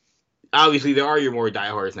 Obviously, there are your more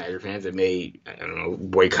diehard Snyder fans that may, I don't know,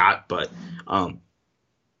 boycott, but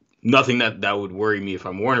nothing that would worry me if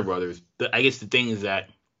I'm Warner Brothers. I guess the thing is that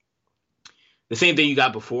the same thing you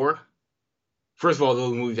got before. First of all,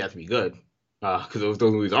 those movies have to be good. Because those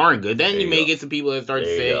movies aren't good, then you may get some people that start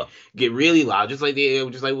to get really loud, just like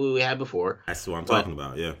what we had before. That's what I'm talking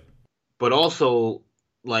about, yeah. But also,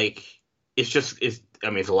 like, it's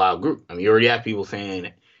a loud group. I mean, you already have people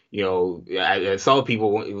saying, you know, I saw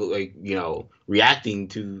people like, you know, reacting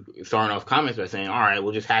to starting off comments by saying, all right,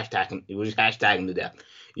 we'll just hashtag them to death.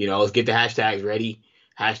 You know, let's get the hashtags ready.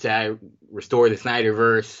 Hashtag restore the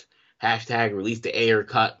Snyderverse. Hashtag release the Ayer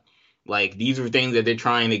cut. Like, these are things that they're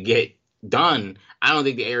trying to get done. I don't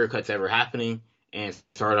think the Ayer cut's ever happening. And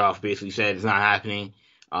started off basically said it's not happening.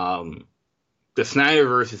 The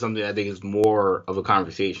Snyderverse is something I think is more of a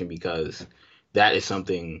conversation because that is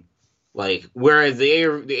something like, whereas the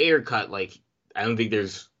Ayer cut, like, I don't think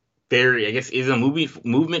there's I guess is a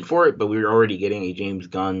movement for it, but we were already getting a James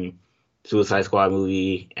Gunn Suicide Squad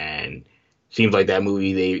movie, and seems like that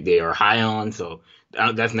movie they are high on, so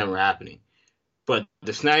that's never happening. But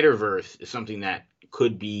the Snyderverse is something that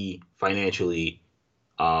could be financially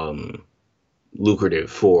lucrative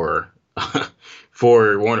for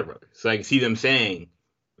Warner Brothers. So I can see them saying,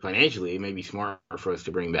 financially, it may be smart for us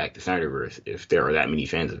to bring back the Snyderverse if there are that many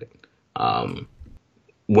fans of it.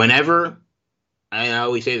 Whenever, I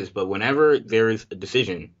always say this, but whenever there is a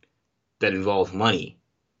decision that involves money,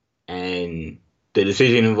 and the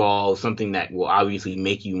decision involves something that will obviously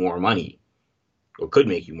make you more money, or could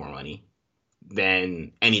make you more money,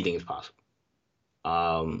 then anything is possible.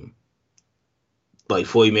 Like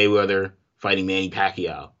Floyd Mayweather fighting Manny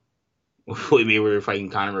Pacquiao, Floyd Mayweather fighting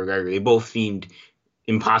Conor McGregor. They both seemed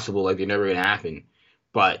impossible, like they're never going to happen.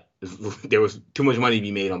 But there was too much money to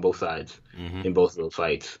be made on both sides in both of those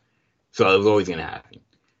fights, so it was always going to happen.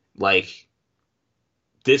 Like,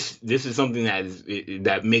 this is something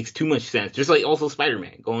that makes too much sense. Just like also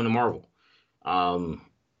Spider-Man going to Marvel.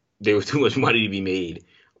 There was too much money to be made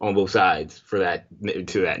on both sides for that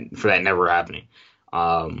never happening.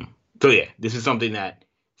 So yeah, this is something that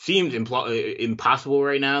seems impossible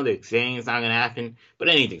right now. They're saying it's not going to happen, but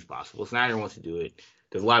anything's possible. Snyder wants to do it.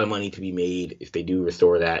 There's a lot of money to be made if they do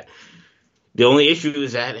restore that. The only issue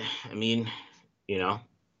is that, I mean, you know,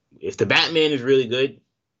 if the Batman is really good,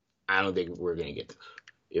 I don't think we're going to get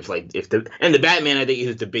this. And the Batman, I think,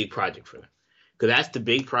 is the big project for them. Because that's the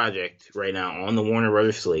big project right now on the Warner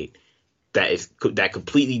Brothers slate that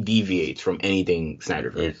completely deviates from anything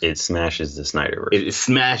Snyderverse. It smashes the Snyderverse. It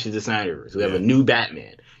smashes the Snyderverse. We have a new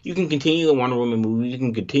Batman. You can continue the Wonder Woman movies. You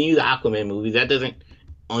can continue the Aquaman movies. That doesn't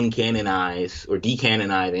uncanonize or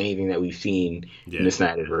decanonize anything that we've seen in the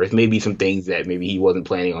Snyderverse. Maybe some things that maybe he wasn't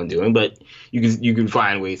planning on doing, but you can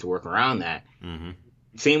find ways to work around that. Mm-hmm.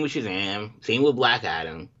 Same with Shazam. Same with Black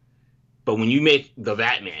Adam. But when you make the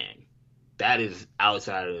Batman, that is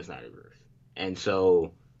outside of the Snyderverse. And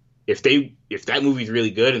so if that movie's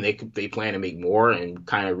really good and they plan to make more and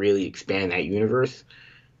kind of really expand that universe,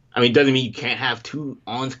 I mean, it doesn't mean you can't have 2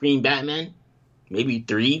 on-screen Batmen, maybe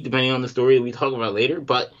 3, depending on the story that we talk about later,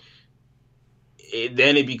 but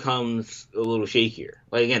then it becomes a little shakier.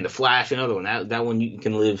 Like, again, The Flash, another one, that one you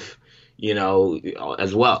can live, you know,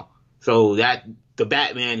 as well. So the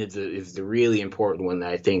Batman is the really important one that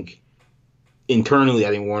I think internally, I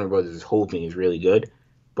think Warner Brothers is hoping is really good,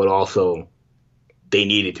 but also they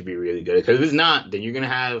need it to be really good. Because if it's not, then you're going to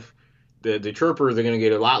have the chirpers are going to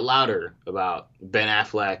get a lot louder about Ben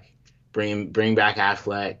Affleck, bring back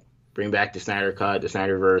Affleck, bring back the Snyder Cut, the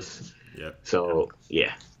Snyderverse. Yep. So,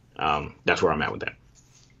 yeah, that's where I'm at with that.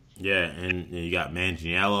 Yeah, and you got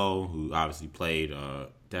Manganiello, who obviously played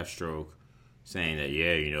Deathstroke, saying that,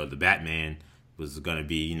 the Batman was going to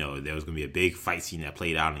be, there was going to be a big fight scene that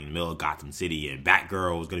played out in the middle of Gotham City, and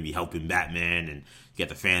Batgirl was going to be helping Batman, and get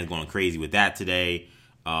the fans going crazy with that today.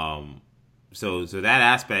 So that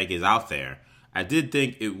aspect is out there. I did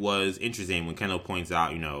think it was interesting when Kendall points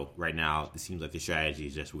out, right now it seems like the strategy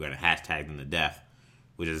is just we're going to hashtag them to death,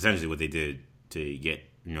 which is essentially what they did to get,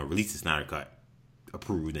 release the Snyder Cut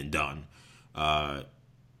approved and done.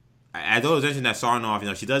 I thought it was interesting that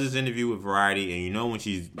Sarnoff, she does this interview with Variety, and when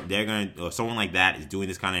someone like that is doing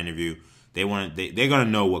this kind of interview, they're gonna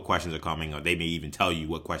know what questions are coming, or they may even tell you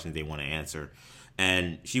what questions they want to answer.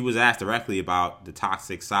 And she was asked directly about the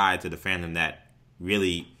toxic side to the fandom that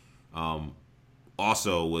really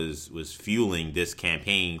also was fueling this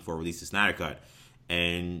campaign for release the Snyder Cut.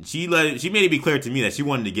 And she made it be clear to me that she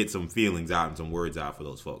wanted to get some feelings out and some words out for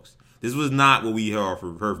those folks. This was not what we heard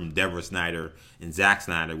from Deborah Snyder and Zack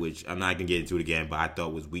Snyder, which I'm not going to get into it again, but I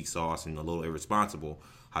thought was weak sauce and a little irresponsible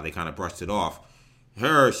how they kind of brushed it off.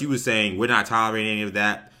 She was saying, we're not tolerating any of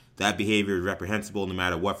that. That behavior is reprehensible no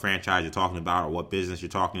matter what franchise you're talking about or what business you're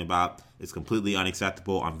talking about. It's completely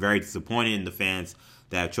unacceptable. I'm very disappointed in the fans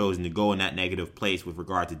that have chosen to go in that negative place with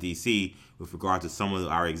regard to DC, with regard to some of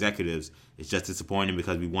our executives. It's just disappointing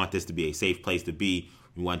because we want this to be a safe place to be.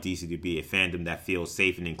 We want DC to be a fandom that feels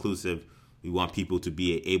safe and inclusive. We want people to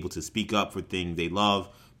be able to speak up for things they love,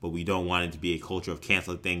 but we don't want it to be a culture of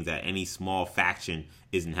canceling things that any small faction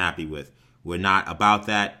isn't happy with. We're not about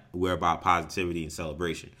that. We're about positivity and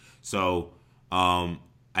celebration. So I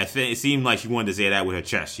think it seemed like she wanted to say that with her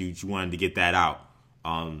chest. She wanted to get that out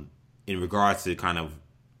in regards to kind of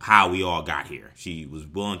how we all got here. She was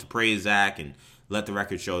willing to praise Zack and let the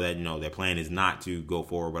record show that, their plan is not to go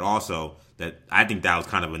forward, but also that I think that was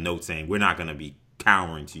kind of a note saying we're not going to be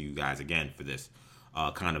cowering to you guys again for this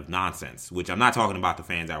kind of nonsense, which I'm not talking about the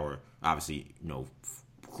fans that were obviously,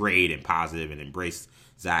 great and positive and embraced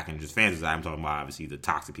Zack and just fans of Zack. I'm talking about obviously the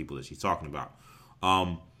toxic people that she's talking about.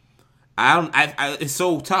 It's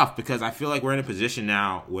so tough because I feel like we're in a position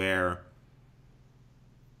now where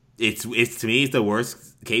it's to me, it's the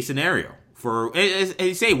worst case scenario. As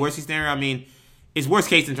you say, worst case scenario, I mean, it's worst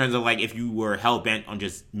case in terms of like if you were hell-bent on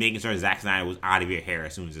just making sure Zack Snyder was out of your hair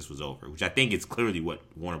as soon as this was over, which I think is clearly what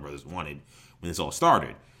Warner Brothers wanted when this all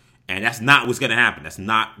started. And that's not what's going to happen. That's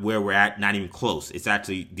not where we're at, not even close. It's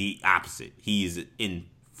actually the opposite. He's in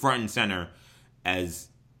front and center as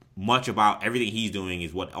much about everything he's doing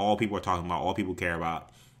is what all people are talking about, all people care about.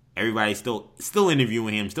 Everybody's still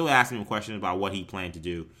interviewing him, still asking him questions about what he planned to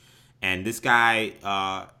do. And this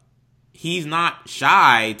guy, he's not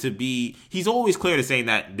shy to be... He's always clear to saying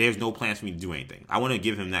that there's no plans for me to do anything. I want to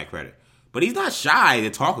give him that credit. But he's not shy to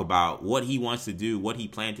talk about what he wants to do, what he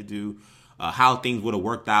planned to do, how things would have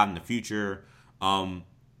worked out in the future. So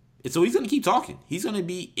he's going to keep talking. He's going to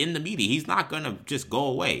be in the media. He's not going to just go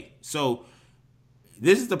away. So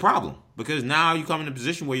this is the problem. Because now you come in a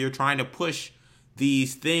position where you're trying to push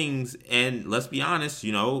these things. And let's be honest,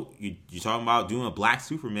 you're talking about doing a black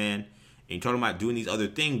Superman. And you're talking about doing these other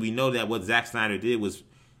things. We know that what Zack Snyder did was,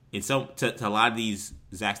 to a lot of these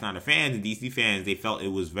Zack Snyder fans and DC fans, they felt it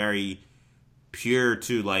was very pure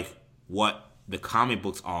to like what the comic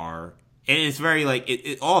books are, and it's very like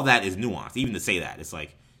all of that is nuanced. Even to say that, it's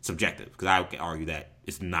like subjective because I would argue that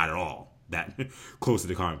it's not at all that close to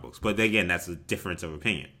the comic books. But again, that's a difference of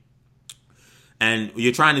opinion. And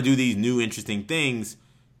you're trying to do these new interesting things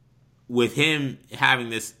with him having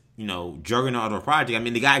this, juggernaut of a project. I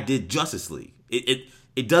mean, the guy did Justice League.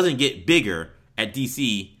 It doesn't get bigger at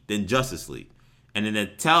DC than Justice League. And then to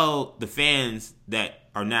tell the fans that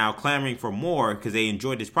are now clamoring for more because they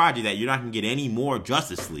enjoyed this project that you're not going to get any more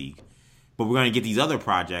Justice League, but we're going to get these other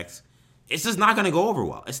projects, it's just not going to go over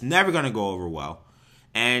well. It's never going to go over well.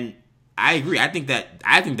 And I agree. I think that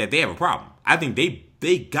they have a problem. I think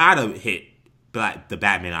they got to hit the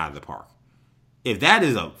Batman out of the park. If that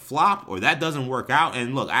is a flop or that doesn't work out,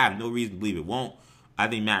 and look, I have no reason to believe it won't. I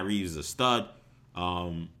think Matt Reeves is a stud.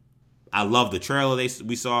 I love the trailer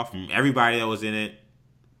we saw from everybody that was in it.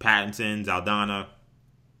 Pattinson, Zaldana,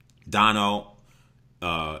 Dono.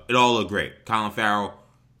 It all looked great. Colin Farrell,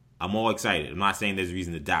 I'm all excited. I'm not saying there's a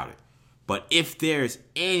reason to doubt it. But if there's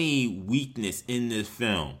any weakness in this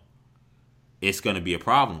film, it's going to be a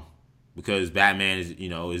problem. Because Batman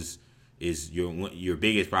is your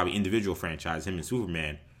biggest probably individual franchise, him and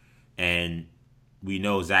Superman. And we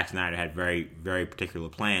know Zack Snyder had very, very particular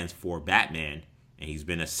plans for Batman. And he's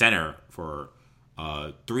been a center for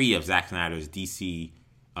 3 of Zack Snyder's DC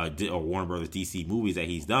or Warner Brothers DC movies that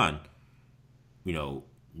he's done.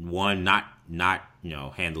 One not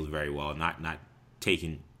handled very well, not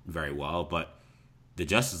taken very well, but the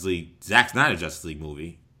Justice League, Zack Snyder Justice League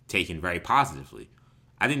movie, taken very positively.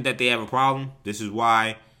 I think that they have a problem. This is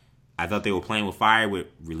why I thought they were playing with fire with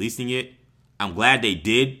releasing it. I'm glad they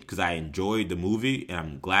did because I enjoyed the movie and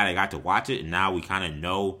I'm glad I got to watch it. And now we kind of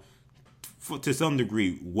know, to some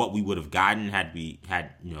degree, what we would have gotten had he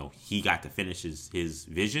got to finish his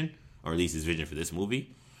vision, or at least his vision for this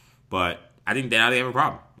movie. But I think now they have a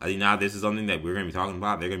problem. I think now this is something that we're going to be talking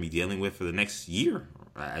about. They're going to be dealing with for the next year.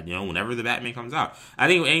 Whenever the Batman comes out. I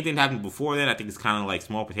think anything that happens before then, I think it's kind of like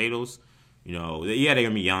small potatoes. They're going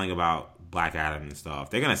to be yelling about Black Adam and stuff.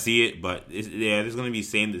 They're going to see it, but there's going to be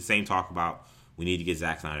the same talk about we need to get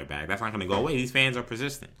Zack Snyder back. That's not going to go away. These fans are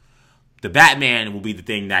persistent. The Batman will be the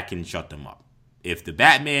thing that can shut them up. If the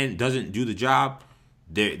Batman doesn't do the job,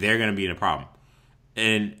 they're going to be in a problem.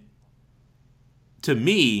 And to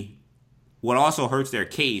me, what also hurts their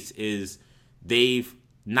case is they've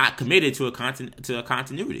not committed to a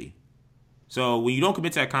continuity. So when you don't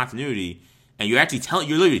commit to a continuity, and you're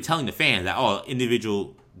literally telling the fans that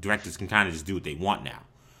individual directors can kind of just do what they want now.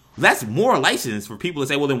 That's more license for people to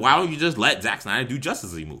say, well, then why don't you just let Zack Snyder do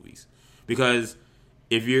Justice League movies? Because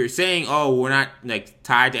if you're saying, we're not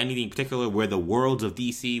tied to anything in particular, where the worlds of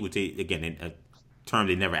DC, which a term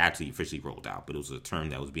they never actually officially rolled out, but it was a term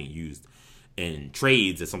that was being used in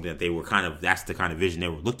trades as something that they were that's the kind of vision they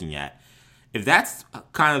were looking at. If that's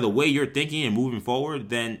kind of the way you're thinking and moving forward,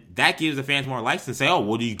 then that gives the fans more license to say,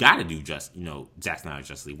 you got to do Zack Snyder's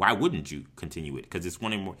Justice League. Why wouldn't you continue it? Because it's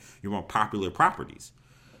one of your more popular properties.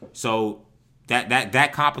 So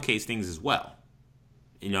that complicates things as well.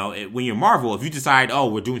 When you're Marvel, if you decide,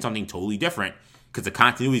 we're doing something totally different because the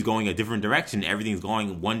continuity is going a different direction, everything's going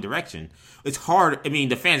in one direction, it's hard. I mean,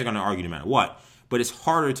 the fans are going to argue no matter what, but it's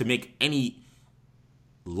harder to make any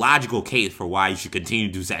logical case for why you should continue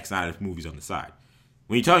to do Zack Snyder movies on the side.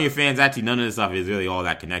 When you tell your fans actually none of this stuff is really all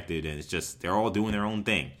that connected and it's just they're all doing their own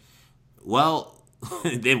thing, well,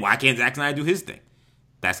 then why can't Zack Snyder do his thing?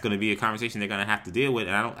 That's going to be a conversation they're going to have to deal with,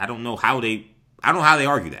 and I don't know how they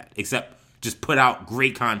argue that, except just put out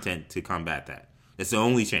great content to combat that. That's the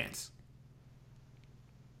only chance.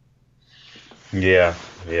 Yeah.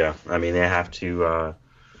 I mean, they have to.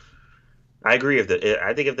 I agree.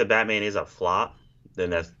 I think if the Batman is a flop, then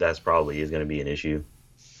that's probably is going to be an issue.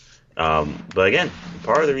 But again,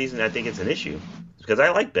 part of the reason I think it's an issue is because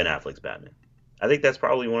I like Ben Affleck's Batman. I think that's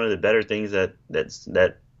probably one of the better things that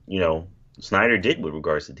Snyder did with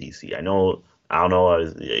regards to DC. I don't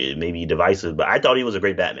know, it may be divisive, but I thought he was a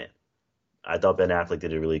great Batman. I thought Ben Affleck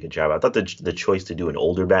did a really good job. I thought the choice to do an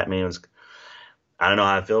older Batman was, I don't know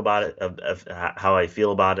how I feel about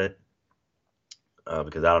it,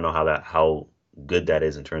 because I don't know how good that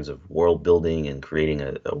is in terms of world building and creating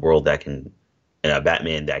a world and a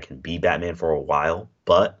Batman that can be Batman for a while.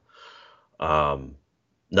 But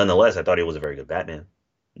nonetheless, I thought he was a very good Batman.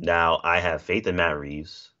 Now, I have faith in Matt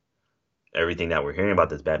Reeves. Everything that we're hearing about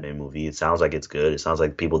this Batman movie, it sounds like it's good. It sounds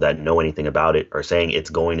like people that know anything about it are saying it's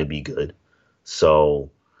going to be good.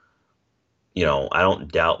 So, I don't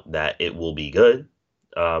doubt that it will be good.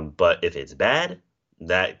 But if it's bad,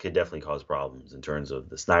 that could definitely cause problems in terms of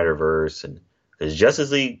the Snyderverse, and because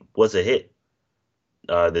Justice League was a hit.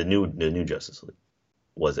 The new Justice League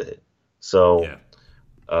was a hit. So,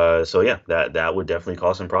 that would definitely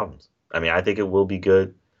cause some problems. I mean, I think it will be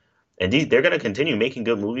good. And they're going to continue making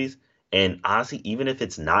good movies. And honestly, even if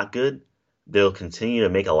it's not good, they'll continue to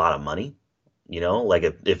make a lot of money. Like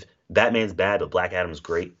if Batman's bad but Black Adam's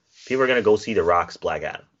great, people are going to go see The Rock's Black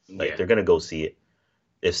Adam. They're going to go see it.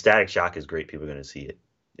 If Static Shock is great, people are going to see it.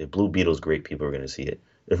 If Blue Beetle's great, people are going to see it.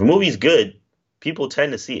 If a movie's good, people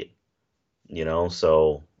tend to see it.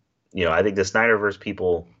 So, I think the Snyderverse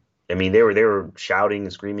people, I mean, they were shouting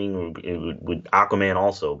and screaming with Aquaman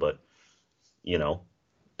also, but, I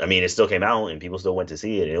mean, it still came out and people still went to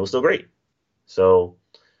see it and it was still great. So,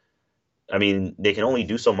 I mean, they can only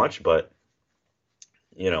do so much, but,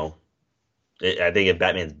 I think if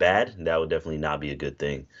Batman's bad, that would definitely not be a good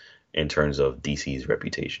thing in terms of DC's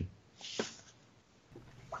reputation.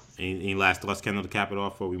 Any last thoughts, Kendall, to cap it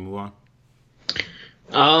off before we move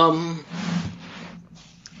on?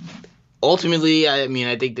 Ultimately, I mean,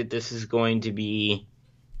 I think that this is going to be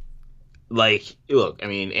look, I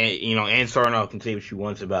mean, Ann Sarnoff can say what she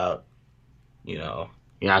wants about, you're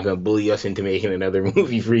not going to bully us into making another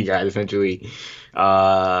movie for you guys, essentially.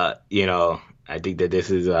 I think that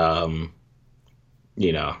this is,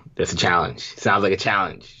 that's a challenge. Sounds like a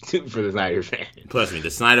challenge for the Snyder fans. Plus,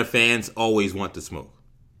 the Snyder fans always want the smoke.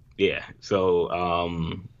 Yeah. So,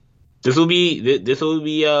 this isn't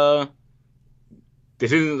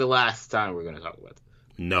the last time we're going to talk about this.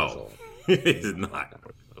 No, it's not.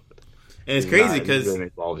 And it's crazy because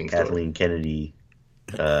Kathleen Kennedy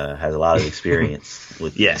has a lot of experience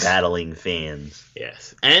with Yes. battling fans.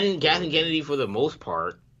 Yes, and Kathleen Kennedy, for the most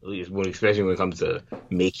part, at least especially when it comes to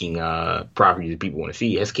making properties that people want to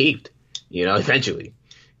see, has caved. Eventually,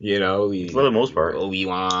 For the most part.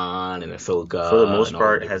 Obi-Wan and Ahsoka. For the most and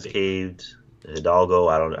part, all has that. caved. Hidalgo,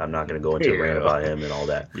 I'm not going to go into a rant about him and all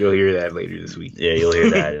that. You'll hear that later this week. Yeah, you'll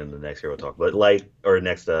hear that in the next Hero Talk, but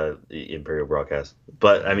next Imperial broadcast.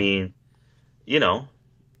 But I mean, in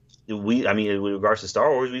regards to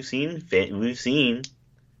Star Wars, we've seen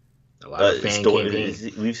A lot of fan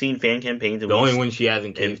campaigns. we've seen fan campaigns. The only one she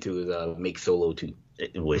hasn't caved to is make Solo 2.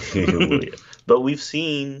 But we've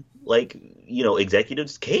seen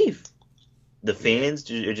executives cave. The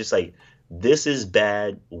fans are just like, this is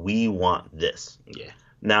bad. We want this. Yeah.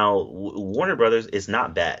 Now Warner Brothers is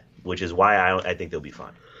not bad, which is why I think they'll be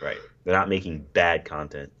fine. Right? They're not making bad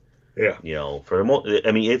content. Yeah.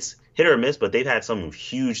 It's hit or miss, but they've had some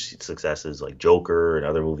huge successes like Joker and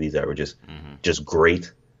other movies that were just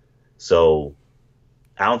great. So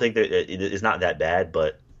I don't think that it's not that bad,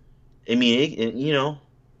 but I mean,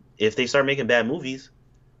 if they start making bad movies,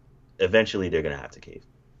 eventually they're gonna have to cave.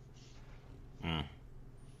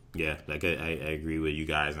 Yeah, I agree with you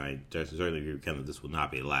guys, and I certainly agree with Kendall. This will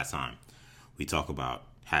not be the last time we talk about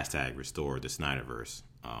 #restore the Snyderverse.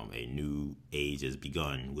 A new age has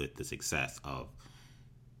begun with the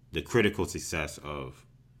critical success of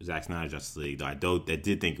Zack Snyder's Justice League. Though I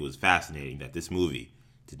did think it was fascinating that this movie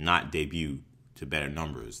did not debut to better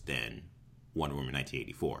numbers than Wonder Woman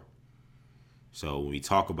 1984. So when we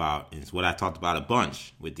talk about, and it's what I talked about a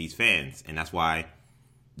bunch with these fans, and that's why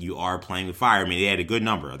you are playing with fire. I mean, they had a good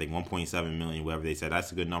number. I think 1.7 million, whatever they said.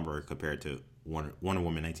 That's a good number compared to Wonder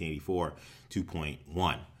Woman 1984,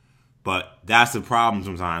 2.1. But that's the problem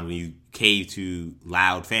sometimes when you cave to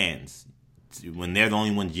loud fans. When they're the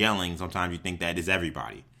only ones yelling, sometimes you think that is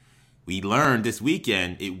everybody. We learned this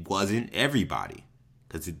weekend it wasn't everybody,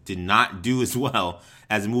 because it did not do as well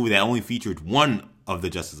as a movie that only featured one of the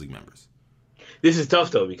Justice League members. This is tough,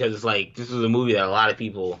 though, because it's like, this is a movie that a lot of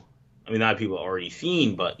people already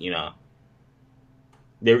seen, but,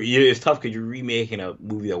 it's tough because you're remaking a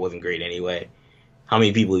movie that wasn't great anyway. How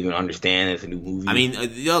many people even understand it's a new movie? I mean,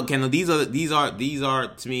 Kendall, these are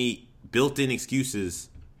to me built-in excuses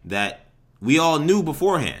that we all knew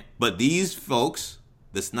beforehand. But these folks,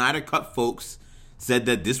 the Snyder Cut folks, said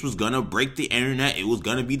that this was gonna break the internet. It was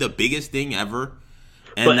gonna be the biggest thing ever,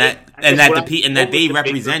 and that they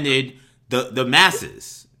represented the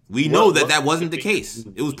masses. We know that wasn't the case.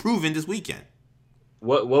 It was proven this weekend.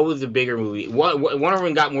 What was the bigger movie? One of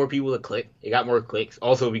them got more people to click. It got more clicks.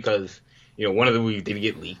 Also because, one of the movies didn't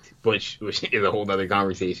get leaked, which is a whole other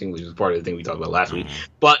conversation, which was part of the thing we talked about last week.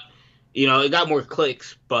 But, it got more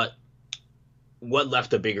clicks, but what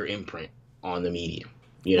left a bigger imprint on the medium?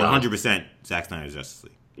 100% Zack Snyder's Justice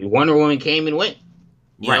League. Wonder Woman came and went.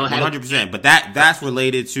 Right, 100%. But that's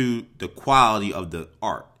related to the quality of the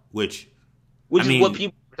art, which is what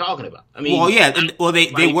people talking about. I mean,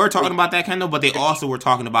 they were talking about that, Kendall, but they also were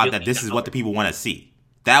talking about that this is what the people want to see.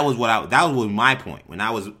 That was my point when I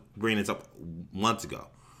was bringing this up months ago.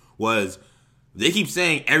 Was they keep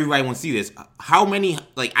saying everybody wants to see this? How many?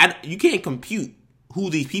 You can't compute who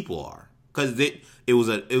these people are because it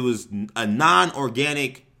was a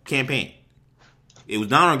non-organic campaign. It was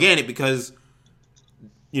non-organic because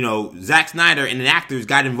Zack Snyder and the actors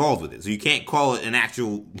got involved with it, so you can't call it an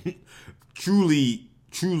actual truly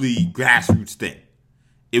grassroots thing.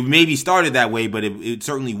 It maybe started that way, but it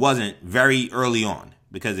certainly wasn't very early on,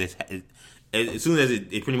 because as soon as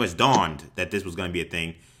it pretty much dawned that this was going to be a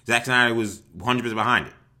thing, Zack Snyder was 100% behind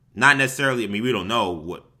it. Not necessarily, we don't know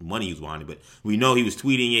what money he was behind it, but we know he was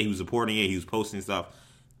tweeting it, he was supporting it, he was posting stuff.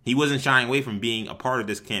 He wasn't shying away from being a part of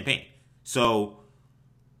this campaign. So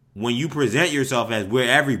when you present yourself as we're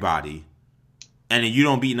everybody, and then you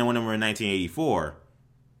don't beat no one number in 1984,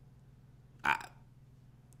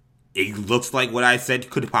 it looks like what I said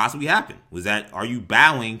could possibly happen. Was that, are you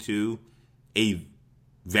bowing to a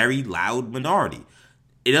very loud minority?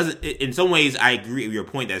 It doesn't. In some ways, I agree with your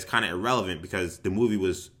point that it's kind of irrelevant because the movie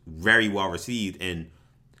was very well received, and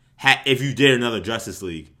if you did another Justice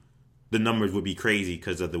League, the numbers would be crazy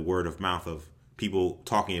because of the word of mouth of people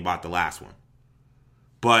talking about the last one.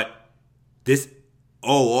 But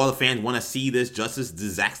all the fans want to see this the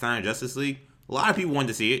Zack Snyder Justice League. A lot of people wanted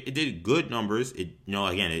to see it. It did good numbers. It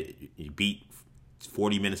beat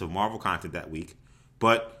 40 minutes of Marvel content that week.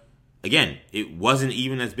 But again, it wasn't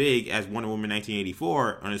even as big as Wonder Woman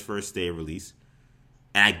 1984 on its first day of release.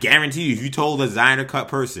 And I guarantee you, if you told a Snyder Cut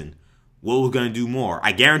person what was going to do more,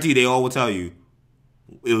 I guarantee they all will tell you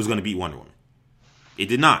it was going to beat Wonder Woman. It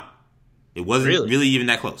did not. It wasn't really even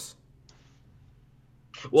that close.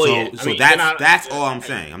 Well, so yeah. I so mean, that's all I'm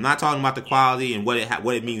saying. I'm not talking about the quality and what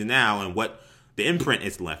it means now and what the imprint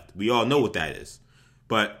it's left. We all know what that is.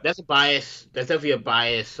 But that's a bias. That's definitely a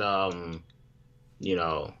bias. Kind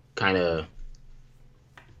of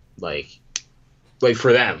like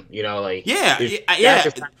for them, like yeah.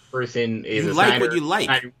 That's the person is you a like Snyder, what you like.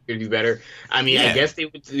 Snyder could do better. I mean, I guess they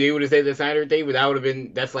would have said the Snyder thing, but that would have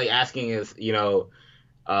been that's like asking us, a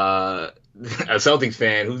Celtics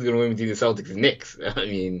fan who's going to win between the Celtics and Knicks. I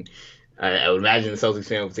mean, I would imagine the Celtics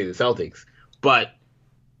fan would say the Celtics, but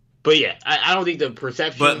yeah, I don't think the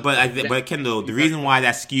perception. But Kendall, the reason why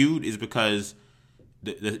that's skewed is because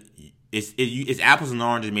it's apples and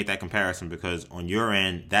oranges to make that comparison, because on your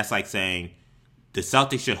end that's like saying the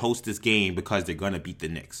Celtics should host this game because they're going to beat the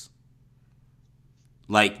Knicks.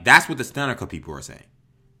 Like, that's what the Snyder Cut people are saying.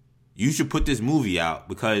 You should put this movie out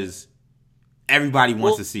because everybody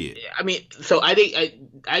wants to see it. I mean, so I think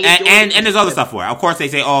and there's other stuff for it. Of course, they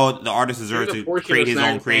say, the artist deserves to create his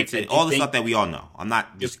own creativity. All the stuff that we all know. I'm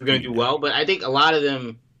not just going to do well, but I think a lot of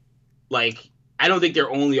them, I don't think their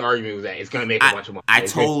only argument was that it's going to make a bunch of money. I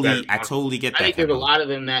totally get that. I think there's a lot of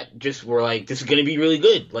them that just were like, this is going to be really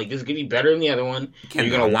good. Like, this is going to be better than the other one. You're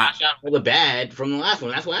going to wash out all the bad from the last one.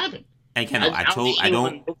 That's what happened. And Kendall, I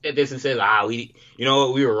don't look at this and says, we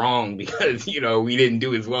were wrong because, we didn't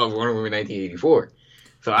do as well as Wonder Woman 1984.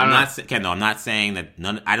 So I'm not saying that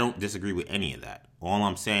I don't disagree with any of that. All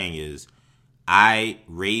I'm saying is I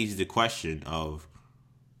raised the question of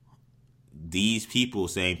these people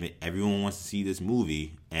saying that everyone wants to see this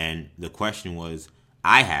movie, and the question was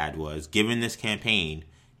given this campaign,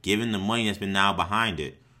 given the money that's been now behind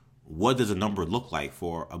it, what does a number look like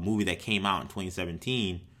for a movie that came out in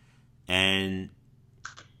 2017, and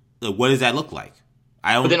what does that look like?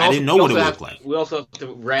 I didn't know what it looked like. We also have to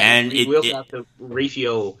have to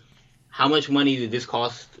ratio how much money did this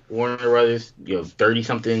cost Warner Brothers,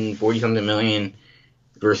 30-something, 40-something million,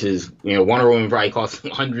 versus, Wonder Woman probably cost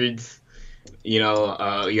hundreds.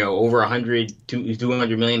 Over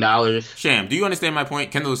 $200 million. Sham, do you understand my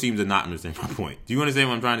point? Kendall seems to not understand my point. Do you understand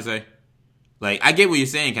what I'm trying to say? Like, I get what you're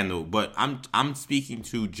saying, Kendall, but I'm speaking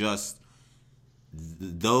to just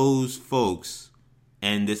those folks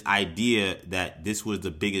and this idea that this was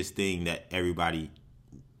the biggest thing that everybody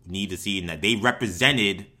need to see, and that they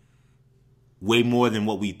represented way more than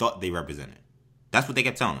what we thought they represented. That's what they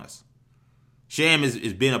kept telling us. Sham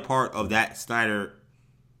has been a part of that Snyder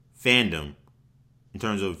fandom, in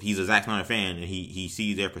terms of he's a Zack Snyder fan and he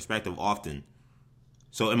sees their perspective often.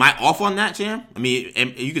 So am I off on that, Sham? I mean,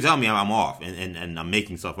 you can tell me I'm off and I'm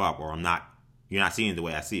making stuff up, or I'm not. You're not seeing it the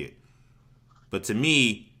way I see it. But to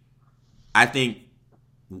me, I think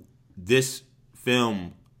this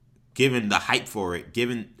film, given the hype for it,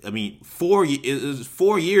 it was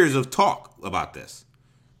 4 years of talk about this,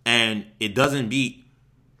 and it doesn't beat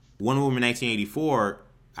Wonder Woman 1984.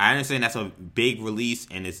 I understand that's a big release,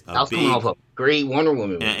 and it's a big, coming off a great Wonder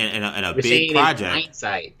Woman and a big project. In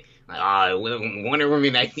hindsight, Wonder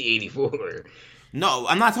Woman 1984. No,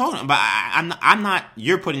 I'm not talking about. I'm not.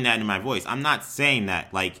 You're putting that in my voice. I'm not saying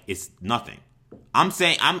that like it's nothing. I'm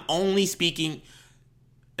saying I'm only speaking.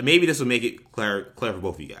 Maybe this will make it clear for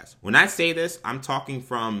both of you guys. When I say this, I'm talking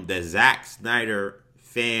from the Zack Snyder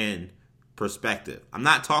fan perspective. I'm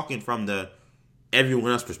not talking from the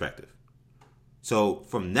everyone else perspective. So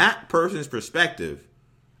from that person's perspective,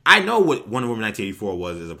 I know what Wonder Woman 1984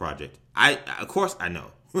 was as a project. Of course I know.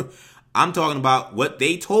 I'm talking about what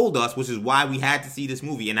they told us, which is why we had to see this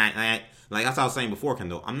movie. And I like that's what I was saying before,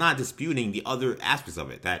 Kendall. I'm not disputing the other aspects of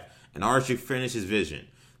it, that an artist should finish his vision,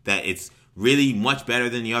 that it's really much better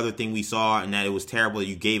than the other thing we saw, and that it was terrible that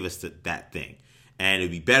you gave us that thing, and it'd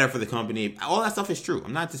be better for the company. All that stuff is true.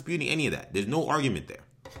 I'm not disputing any of that. There's no argument there.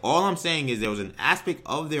 All I'm saying is there was an aspect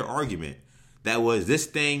of their argument that was this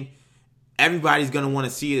thing, everybody's going to want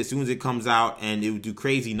to see it as soon as it comes out, and it would do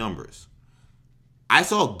crazy numbers. I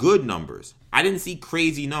saw good numbers. I didn't see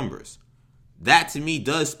crazy numbers. That, to me,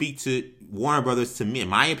 does speak to Warner Brothers, to me, in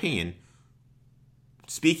my opinion,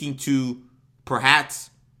 speaking to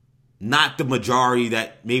perhaps not the majority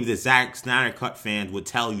that maybe the Zack Snyder Cut fans would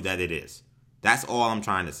tell you that it is. That's all I'm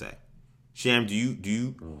trying to say. Sham, do you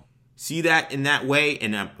see that in that way?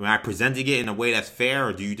 And am I presenting it in a way that's fair,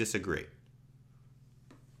 or do you disagree?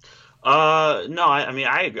 No.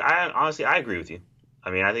 I honestly agree with you. I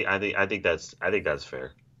mean, I think that's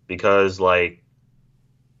fair, because like,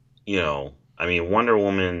 Wonder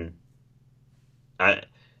Woman.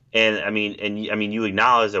 You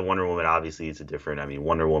acknowledge that Wonder Woman, obviously, it's a different.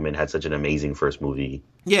 Wonder Woman had such an amazing first movie.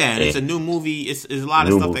 Yeah, and it's a new movie. It's a lot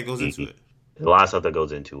of stuff that goes into it. There's a lot of stuff that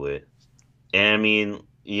goes into it. And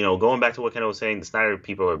going back to what Ken was saying, the Snyder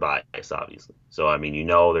people are biased, obviously. So I mean,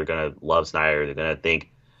 they're gonna love Snyder. They're gonna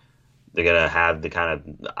think they're gonna have the kind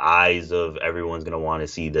of eyes of everyone's gonna want to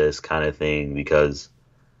see this kind of thing because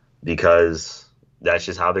that's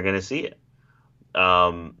just how they're gonna see it.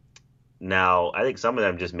 Um, Now, I think some of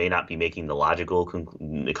them just may not be making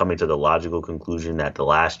coming to the logical conclusion that the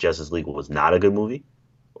last Justice League was not a good movie,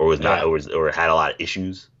 or was not, Yeah. or had a lot of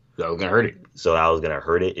issues. That was gonna hurt it. So that was gonna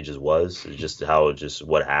hurt it. It just was. It's just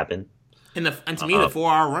what happened. And to me, the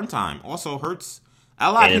 4 hour runtime also hurts. I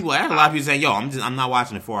had a lot of people saying, "Yo, I'm not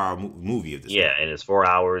watching a 4 hour movie of this." Yeah, and it's 4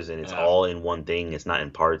 hours, and it's all in one thing. It's not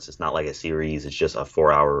in parts. It's not like a series. It's just a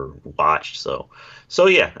 4 hour watch. So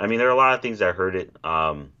yeah. I mean, there are a lot of things that hurt it.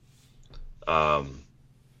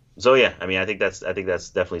 So yeah, I mean, I think that's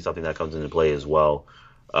definitely something that comes into play as well.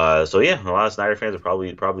 So yeah, a lot of Snyder fans are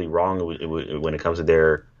probably wrong when it comes to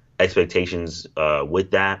their expectations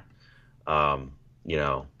with that. You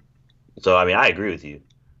know, so I mean, I agree with you.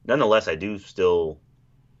 Nonetheless, I do still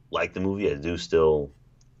like the movie. I do still,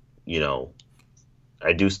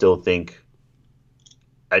 I do still think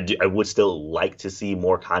I would still like to see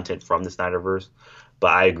more content from the Snyderverse.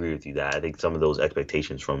 But I agree with you that I think some of those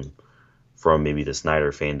expectations from maybe the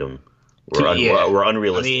Snyder fandom were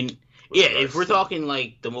unrealistic. I mean, yeah, if we're talking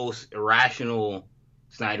like the most irrational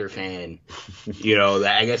Snyder fan,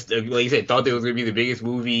 that I guess, like you said, thought it was going to be the biggest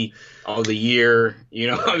movie of the year.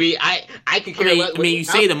 I mean, I could care less. I mean, you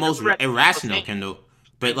say the most irrational, Kendall,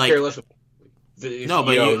 but like. No,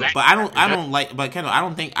 but I don't like. But Kendall,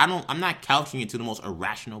 I'm not couching it to the most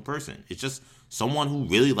irrational person. It's just someone who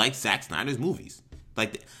really likes Zack Snyder's movies.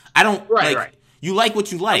 Like, I don't right. You like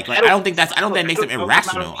what you like. Like, I don't think that makes them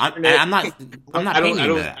irrational. I'm not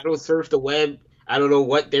painting that. I don't surf the web. I don't know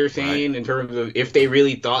what they're saying in terms of if they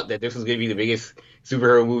really thought that this was going to be the biggest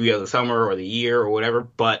superhero movie of the summer or the year or whatever.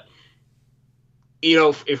 But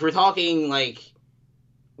if we're talking like,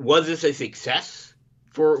 was this a success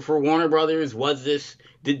for Warner Brothers?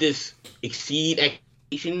 Did this exceed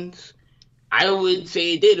expectations? I would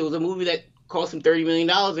say it did. It was a movie that cost them $30 million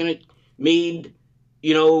and it made.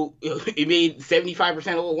 It made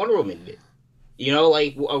 75% of what Wonder Woman did.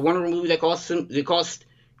 Like a Wonder Woman movie that cost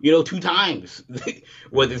 2 times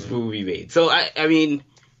what this movie made. So I mean,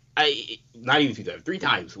 not even 2 times, 3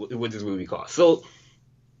 times what this movie cost. So,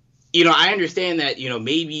 I understand that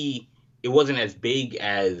maybe it wasn't as big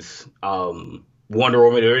as Wonder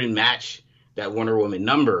Woman. It didn't match that Wonder Woman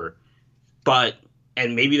number,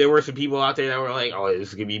 and maybe there were some people out there that were like, oh, this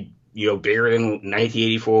is gonna be bigger than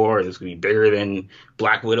 1984, or this could be bigger than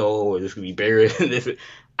Black Widow, or this could be bigger than this.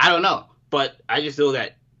 I don't know. But I just know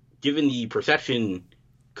that given the perception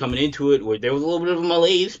coming into it, where there was a little bit of a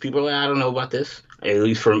malaise, people are like, I don't know about this. At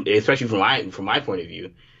least especially from my point of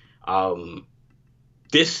view.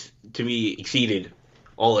 This, to me, exceeded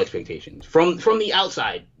all expectations from the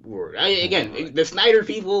outside world. Again, the Snyder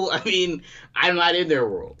people, I mean, I'm not in their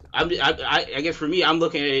world. I guess for me, I'm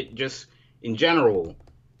looking at it just in general.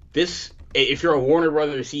 This, if you're a Warner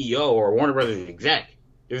Brothers CEO or a Warner Brothers exec,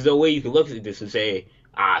 there's no way you can look at this and say,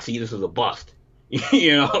 see, this was a bust. Because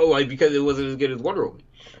it wasn't as good as Wonder Woman.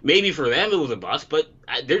 Maybe for them it was a bust, but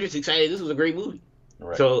they're just excited this was a great movie.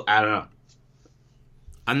 Right. So, I don't know.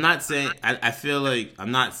 I'm not saying, I feel like,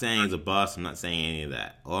 I'm not saying it's a bust. I'm not saying any of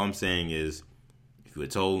that. All I'm saying is, if you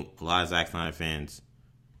had told a lot of Zack Snyder fans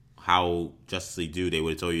how Justice League do, they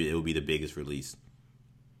would have told you it would be the biggest release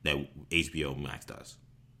that HBO Max does.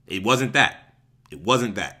 It wasn't that.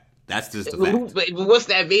 That's just the fact. But what's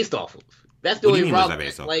that based off of? That's the only problem.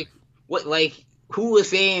 Who was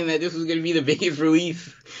saying that this was going to be the biggest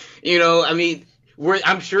release? I mean,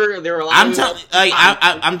 I'm sure there are a lot.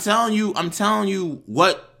 I'm telling you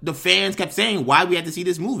what the fans kept saying. Why we had to see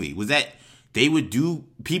this movie was that they would do.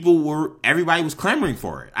 Everybody was clamoring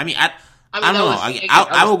for it. I mean, I don't know.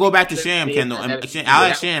 I will go back to Sham, Kendall. I'll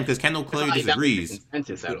ask Sham because Kendall clearly disagrees.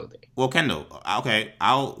 Well, Kendall, okay,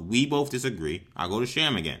 we both disagree. I'll go to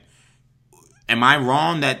Sham again. Am I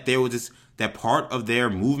wrong that there was that part of their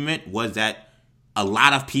movement was that a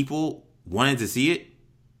lot of people wanted to see it?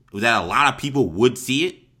 Was that a lot of people would see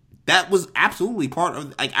it? That was absolutely part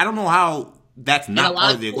of. I don't know how that's not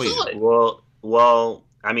part of the equation. Well.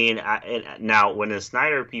 I mean, now when the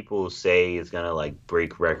Snyder people say it's gonna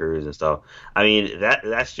break records and stuff, I mean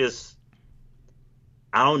that's just.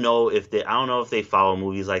 I don't know if they follow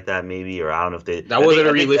movies like that, maybe, or I don't know if they. That wasn't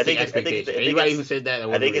a realistic expectation. Anybody who said that,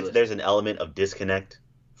 I think there's an element of disconnect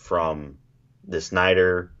from the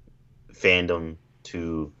Snyder fandom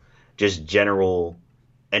to just general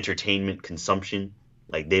entertainment consumption.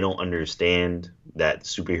 Like, they don't understand that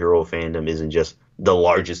superhero fandom isn't just the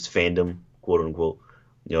largest fandom, quote unquote,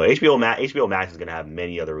 You know, HBO Max is going to have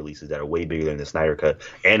many other releases that are way bigger than the Snyder Cut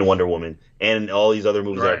and Wonder Woman and all these other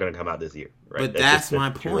movies that are going to come out this year. Right? But that's my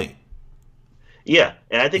point. Yeah,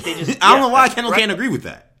 and I think they just. I don't know why Kendall can't agree with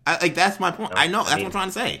that. That's my point. I know that's what I'm trying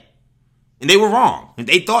to say, and they were wrong. And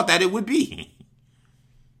they thought that it would be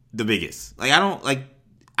the biggest. I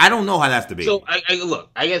don't know how that's the biggest. So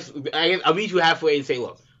I guess I'll meet you halfway and say,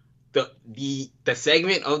 look, the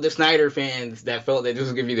segment of the Snyder fans that felt that this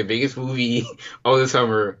was gonna be the biggest movie of the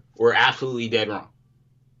summer were absolutely dead wrong.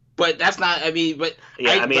 But that's not. I mean, but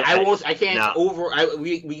yeah, I can't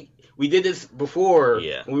no. We did this before.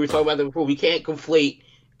 Yeah. When we were talking about that before. We can't conflate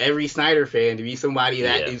every Snyder fan to be somebody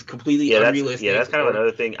that is completely unrealistic. That's kind of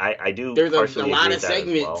another thing. I do. There's a lot of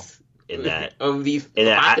segments in that of these.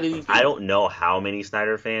 I don't know how many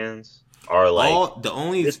Snyder fans are like.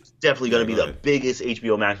 It's definitely going to be the biggest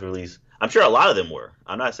HBO Max release. I'm sure a lot of them were.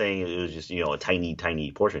 I'm not saying it was just a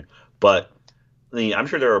tiny portion, but I'm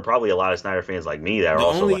sure there are probably a lot of Snyder fans like me that are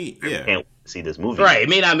I can't see this movie. Right, it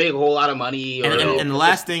may not make a whole lot of money. And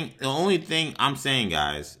the only thing I'm saying,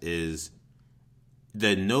 guys, is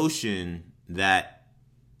the notion that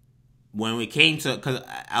when we came to, because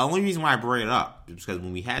the only reason why I brought it up is because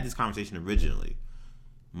when we had this conversation originally,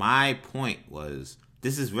 my point was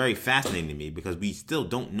this is very fascinating to me because we still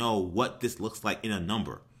don't know what this looks like in a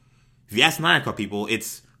number. If you ask Snyder Cut people,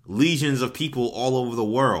 it's legions of people all over the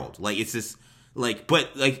world. It's just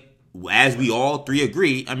but as we all three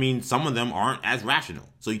agree, I mean, some of them aren't as rational,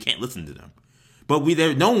 so you can't listen to them. But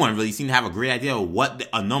no one really seemed to have a great idea of what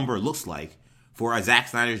a number looks like for a Zack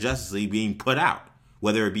Snyder's Justice League being put out,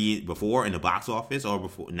 whether it be before in the box office or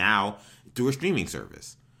before now through a streaming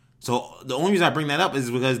service. So the only reason I bring that up is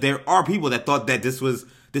because there are people that thought that this was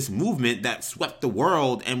this movement that swept the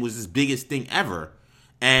world and was this biggest thing ever.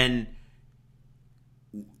 And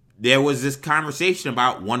there was this conversation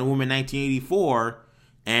about Wonder Woman 1984,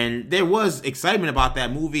 and there was excitement about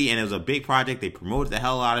that movie, and it was a big project. They promoted the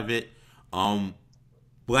hell out of it.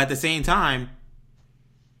 But at the same time,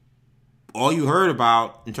 all you heard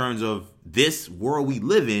about in terms of this world we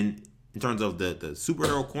live in terms of the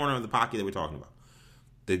superhero corner of the pocket that we're talking about,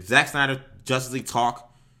 the Zack Snyder Justice League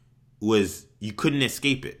talk was you couldn't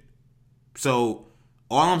escape it. So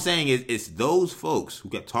all I'm saying is it's those folks who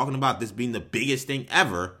kept talking about this being the biggest thing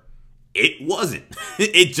ever. It wasn't.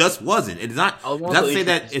 It just wasn't. It's not to say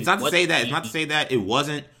that it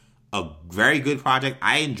wasn't a very good project.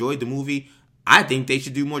 I enjoyed the movie. I think they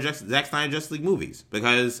should do more Zack Snyder Justice League movies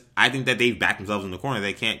because I think that they've backed themselves in the corner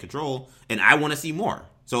they can't control, and I want to see more.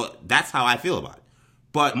 So that's how I feel about it.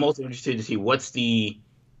 But I'm also interested to see what's the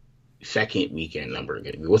second weekend number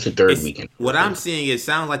going to be. What's the third weekend? What I'm seeing is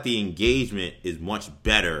sounds like the engagement is much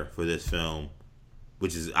better for this film,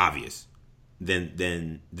 which is obvious,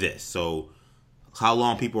 than this. So how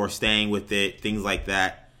long people are staying with it, things like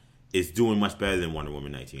that, is doing much better than Wonder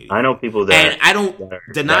Woman 1980. I know people that... And I don't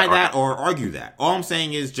deny that or argue that. All I'm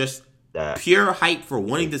saying is just pure hype for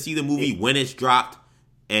wanting to see the movie when it's dropped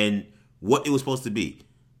and what it was supposed to be.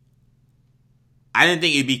 I didn't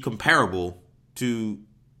think it'd be comparable to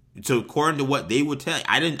according to what they would tell.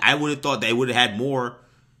 I would have thought they would have had more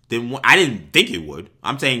than one. I didn't think it would.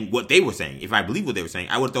 I'm saying what they were saying. If I believe what they were saying,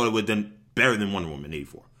 I would have thought it would have done better than Wonder Woman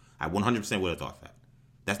 84. I 100% would have thought that.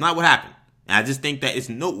 That's not what happened. And I just think that it's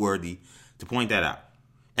noteworthy to point that out.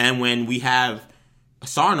 And when we have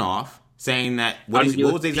Sarnoff saying that, what was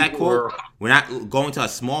the exact quote? We're not going to a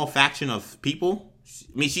small faction of people.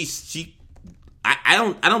 I mean, I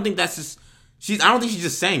don't think that's just. I don't think she's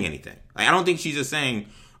just saying anything. I don't think she's just saying,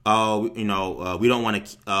 we don't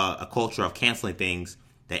want a culture of canceling things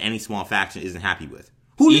that any small faction isn't happy with.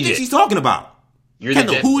 Who do you think she's talking about?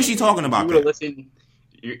 Kendall, who is she talking about?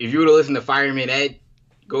 If you would have listened to Fireman Ed,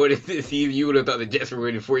 go to see, you would have thought the Jets were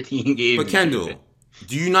winning 14 games. But Kendall,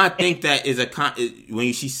 do you not think that is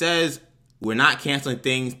when she says we're not canceling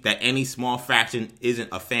things that any small faction isn't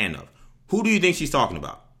a fan of? Who do you think she's talking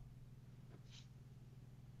about?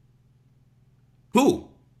 Who?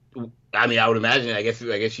 I mean, I would imagine. I guess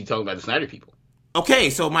she's talking about the Snyder people. Okay,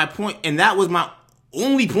 so my point, and that was my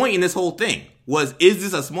only point in this whole thing, was: is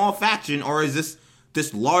this a small faction or is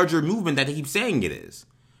this larger movement that they keep saying it is?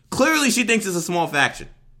 Clearly, she thinks it's a small faction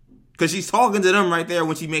because she's talking to them right there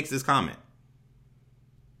when she makes this comment.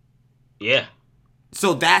 Yeah.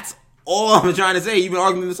 So that's all I'm trying to say. You've been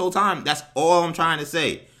arguing this whole time. That's all I'm trying to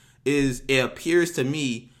say. Is it appears to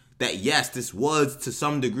me that yes, this was to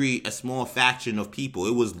some degree a small faction of people.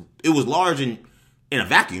 It was large in a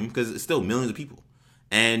vacuum because it's still millions of people,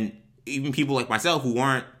 and even people like myself who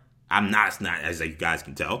aren't. I'm not, as you guys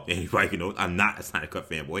can tell. Anybody can know, I'm not a Snyder Cut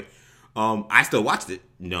fanboy. I still watched it.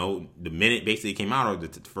 The minute basically it came out, or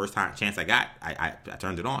the first chance I got, I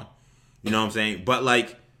turned it on. You know what I'm saying? But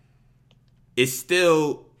like, it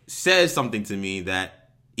still says something to me that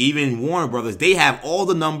even Warner Brothers, they have all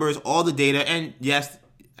the numbers, all the data, and yes,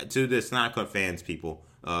 to the Snyder Cut fans, people,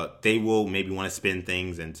 they will maybe want to spin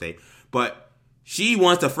things and say, but she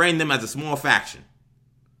wants to frame them as a small faction.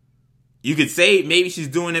 You could say maybe she's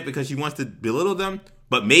doing it because she wants to belittle them,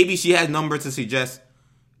 but maybe she has numbers to suggest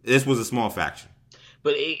this was a small faction.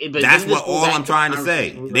 But that's what all I'm trying to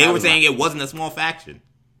say. They were saying it wasn't a small faction.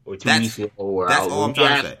 That's all I'm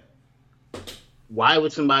trying to say. Why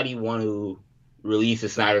would somebody want to release the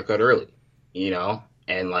Snyder Cut early?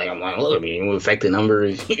 And like, I'm like, look, I mean, it would affect the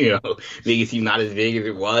numbers, make it seem not as big as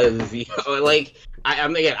it was, like,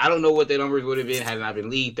 again, I don't know what the numbers would have been had it not been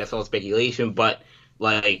leaked. That's all speculation, but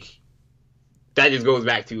like, that just goes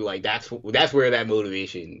back to like, that's where that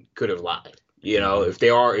motivation could have lied. If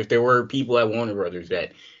there were people at Warner Brothers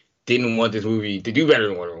that didn't want this movie to do better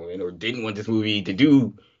than Wonder Woman, or didn't want this movie to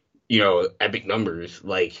do, epic numbers,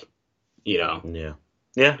 like, Yeah.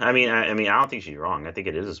 Yeah, I mean, I don't think she's wrong. I think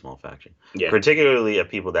it is a small faction. Yeah. Particularly of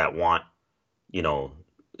people that want,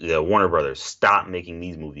 the Warner Brothers stop making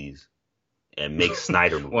these movies and make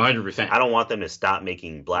Snyder movies. 100%. I don't want them to stop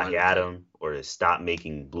making Black 100%. Adam, or to stop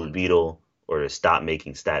making Blue Beetle, or to stop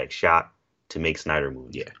making Static Shock to make Snyder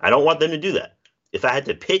movies. Yeah. I don't want them to do that. If I had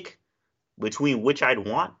to pick between which I'd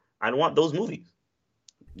want those movies.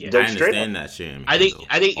 Yeah, I understand that shit. I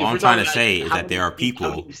think all I'm trying to say is that there are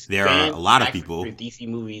a lot of people. If DC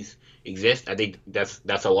movies exist, I think that's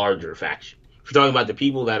a larger faction. If you're talking about the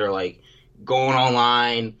people that are like going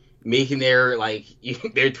online, making their like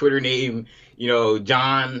their Twitter name,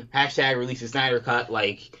 John # release the Snyder Cut,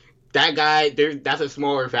 like that guy, that's a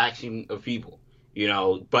smaller faction of people,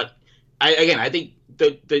 But I think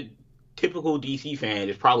the typical DC fan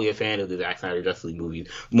is probably a fan of the Zack Snyder Justice League movies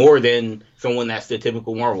more than someone that's the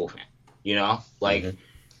typical Marvel fan, Like,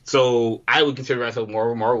 So I would consider myself more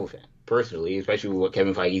of a Marvel fan, personally, especially with what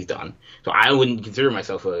Kevin Feige's done. So I wouldn't consider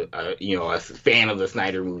myself a fan of the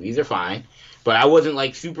Snyder movies. They're fine. But I wasn't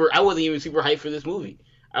even super hyped for this movie.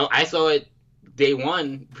 I saw it day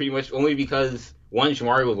one pretty much only because, one,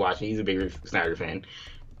 Shamari was watching. He's a bigger Snyder fan.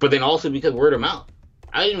 But then also because word of mouth.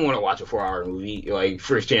 I didn't want to watch a 4-hour movie, like,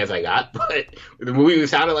 first chance I got, but the movie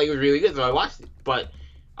sounded like it was really good, so I watched it. But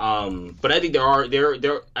I think I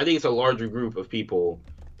think it's a larger group of people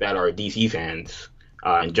that are DC fans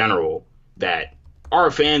in general that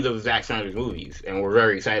are fans of Zack Snyder's movies, and we're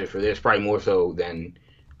very excited for this, probably more so than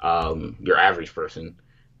your average person.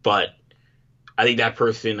 But I think that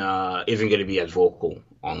person isn't going to be as vocal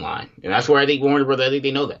online, and that's where I think Warner Brothers, I think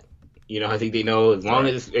they know that. I think they know, as long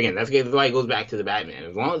as, again, that's why it goes back to the Batman.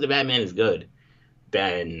 As long as the Batman is good,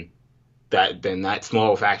 then that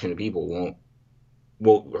small faction of people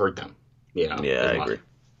won't hurt them. Yeah, I agree.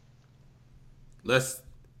 Let's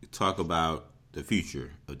talk about the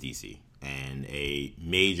future of DC and a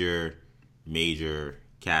major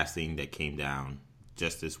casting that came down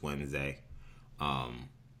just this Wednesday.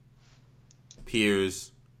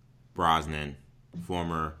 Pierce Brosnan,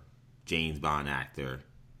 former James Bond actor,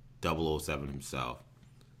 007 himself,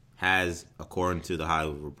 has, according to the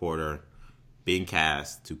Hollywood Reporter, been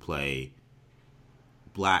cast to play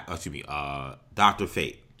Dr.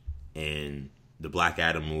 Fate in the Black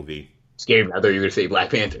Adam movie. Scared me. I thought you were going to say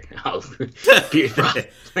Black Panther. Jeez,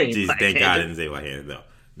 thank God I didn't say Black Panther.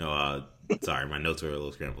 No, sorry, my notes were a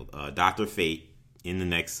little scrambled. Dr. Fate in the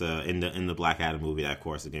next in the Black Adam movie, that of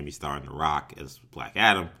course is going to be starring The Rock as Black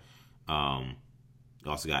Adam. You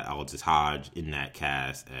also got Aldous Hodge in that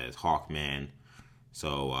cast as Hawkman.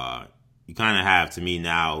 So you kind of have, to me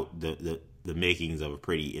now, the makings of a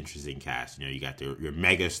pretty interesting cast. You got your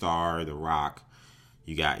mega star, The Rock.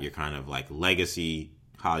 You got your kind of like legacy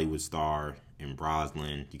Hollywood star in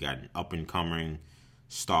Brosnan. You got an up and coming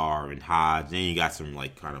star in Hodge. Then you got some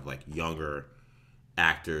like kind of like younger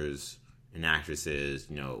actors and actresses.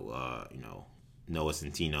 Noah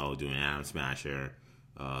Centineo doing Adam Smasher.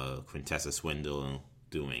 Quintessa Swindle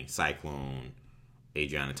doing Cyclone,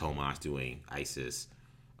 Adriana Tomas doing Isis,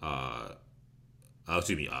 Sarah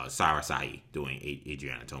Sahi doing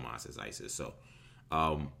Adriana Tomas as Isis. So,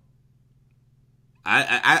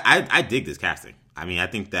 I dig this casting. I mean, I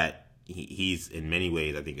think that he's in many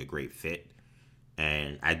ways, I think, a great fit,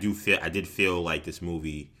 and I did feel like this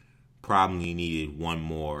movie probably needed one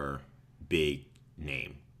more big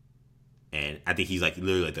name, and I think he's like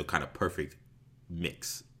literally like the kind of perfect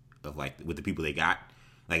mix of like with the people they got.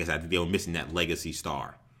 Like I said, I think they were missing that legacy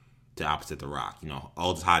star to opposite The Rock.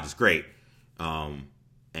 Aldous Hodge is great,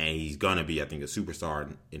 and he's gonna be, I think, a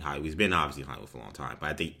superstar in Hollywood. He's been obviously in Hollywood for a long time, but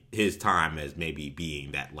I think his time as maybe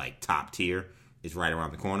being that like top tier is right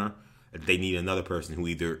around the corner. They need another person who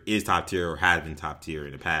either is top tier or has been top tier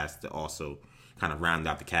in the past to also kind of round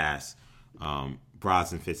out the cast.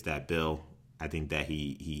 Brosnan fits that bill. I think that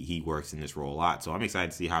he works in this role a lot, so I'm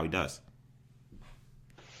excited to see how he does.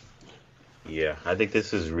 Yeah, I think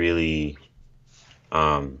this is really,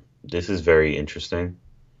 this is very interesting,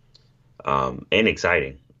 and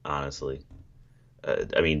exciting, honestly.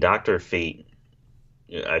 I mean, Dr. Fate,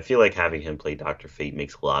 I feel like having him play Dr. Fate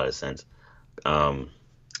makes a lot of sense. I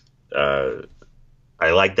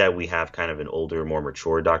like that we have kind of an older, more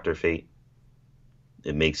mature Dr. Fate.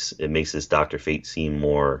 It makes this Dr. Fate seem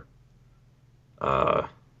more,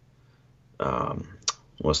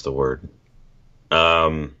 what's the word?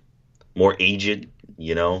 More aged,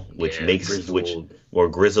 which makes grizzled. which more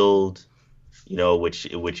grizzled,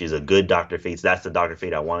 which is a good Dr. Fate. That's the Dr.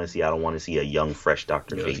 Fate I want to see. I don't want to see a young, fresh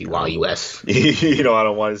Dr. Fate. Wild US. I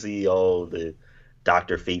don't want to see the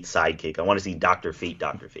Dr. Fate sidekick. I want to see Dr. Fate,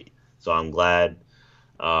 Dr. Fate. So I'm glad,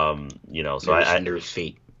 so There's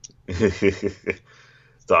fate.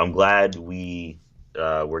 So I'm glad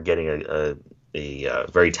we're getting a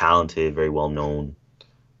very talented, very well known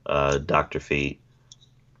Dr. Fate.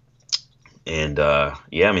 And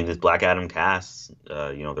this Black Adam cast,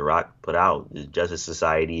 The Rock put out, the Justice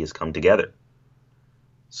Society has come together.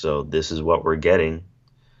 So this is what we're getting.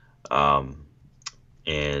 And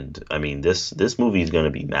I mean, this movie is going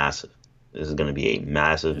to be massive. This is going to be a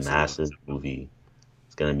massive movie.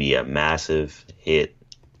 It's going to be a massive hit.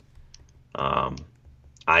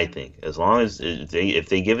 I think as long as if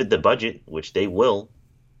they give it the budget, which they will,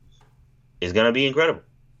 it's going to be incredible.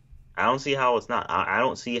 I don't see how it's not. I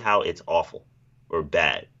don't see how it's awful or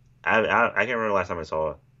bad. I can't remember the last time I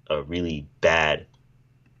saw a really bad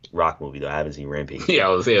Rock movie, though. I haven't seen Rampage. Yeah,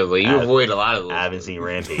 I was like, you avoid a lot of those. I haven't seen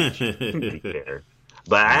Rampage, to be fair.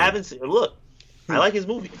 But I haven't seen... Look, I like his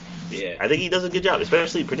movies. Yeah. I think he does a good job,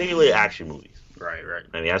 particularly action movies. Right.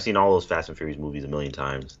 I mean, I've seen all those Fast and Furious movies a million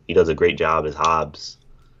times. He does a great job as Hobbs.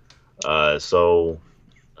 Yeah.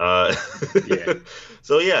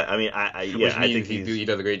 So yeah, I mean, I think he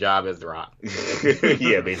does a great job as The Rock.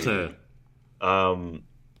 Yeah, basically. And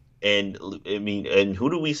I mean, and who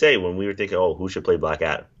do we say when we were thinking, who should play Black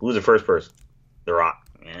Adam? Who was the first person? The Rock.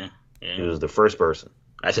 Yeah. He was the first person.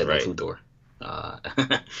 I said Lex Luthor.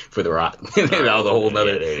 For The Rock. That was a whole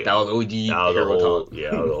nother. That was OG hero talk. Yeah,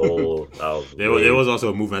 that was a whole. There was also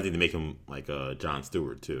a movement, I think, to make him like Jon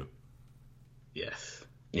Stewart too. Yes.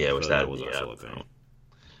 Yeah, which that was also a thing.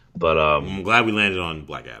 But I'm glad we landed on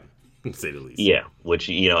Black Adam, to say the least. Yeah, which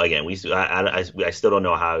again, I still don't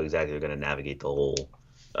know how exactly they're going to navigate the whole,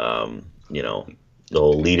 the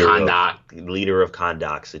whole leader of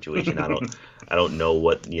Kahndaq situation. I don't know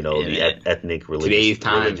what the ethnic religious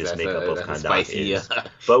makeup of Kahndaq is,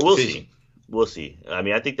 but we'll see. We'll see. I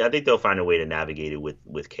mean, I think they'll find a way to navigate it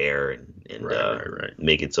with care and right.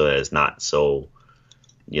 make it so that it's not so,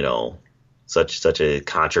 such a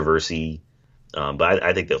controversy. But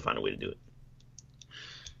I think they'll find a way to do it.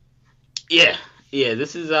 Yeah.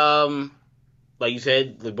 This is like you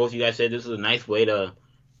said, like both of you guys said, this is a nice way to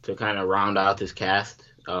kind of round out this cast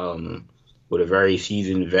with a very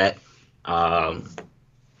seasoned vet.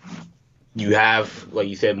 You have, like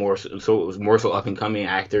you said, more so up and coming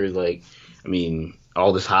actors. Like, I mean,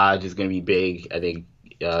 Aldous Hodge is going to be big. I think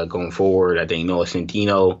going forward. I think Noah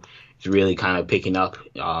Centineo is really kind of picking up.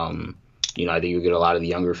 I think you'll get a lot of the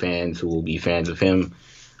younger fans who will be fans of him.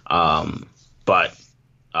 But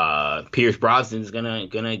Pierce Brosnan is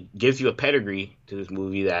gonna gives you a pedigree to this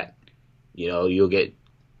movie that you'll get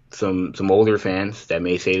some older fans that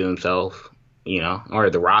may say to themselves, or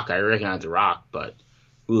The Rock. I recognize The Rock, but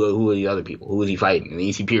who are the other people? Who is he fighting? And then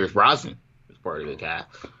you see Pierce Brosnan as part of the cast.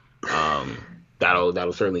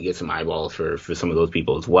 That'll certainly get some eyeballs for some of those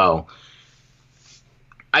people as well.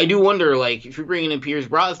 I do wonder, like, if you're bringing in Pierce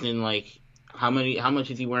Brosnan, like, how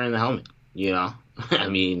much is he wearing the helmet? I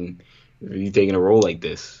mean, if he's taking a role like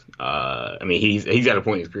this, I mean, he's at a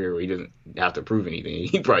point in his career where he doesn't have to prove anything.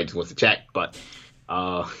 He probably just wants to check. But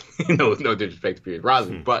no disrespect to Pierce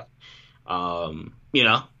Brosnan, but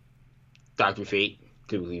Dr. Fate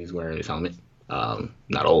typically he's wearing his helmet.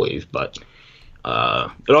 Not always, but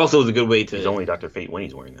it also is a good way to. He's only Dr. Fate when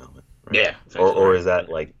he's wearing the helmet. Right? Yeah, or is that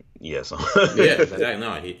like so? Yeah, exactly.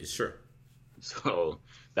 No, sure. So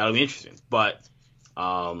that'll be interesting, but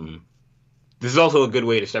this is also a good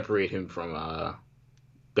way to separate him from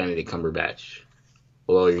Benedict Cumberbatch.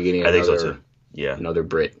 Although you're getting I think so too. Yeah, another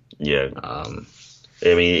Brit. Yeah.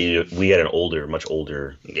 I mean, we had much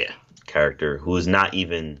older character who is not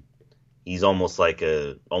even he's almost like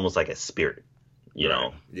a spirit,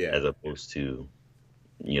 Right. Yeah. as opposed to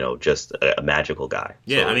just a magical guy.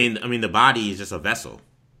 Yeah. So, I mean, the body is just a vessel.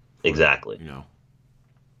 exactly.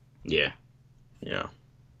 Yeah. Yeah.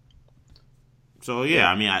 So yeah,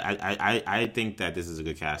 I mean, I think that this is a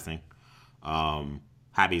good casting.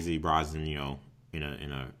 Happy to see Brosnan,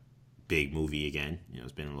 in a big movie again.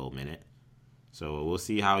 It's been a little minute, so we'll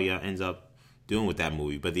see how he ends up doing with that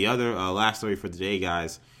movie. But the other last story for today,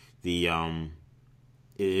 guys, the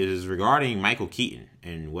is regarding Michael Keaton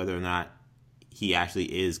and whether or not he actually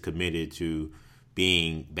is committed to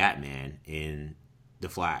being Batman in The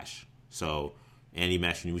Flash. So Andy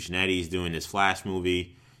Muschietti is doing this Flash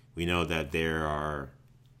movie. We know that there are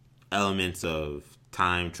elements of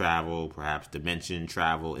time travel, perhaps dimension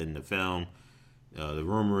travel in the film. The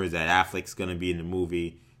rumor is that Affleck's going to be in the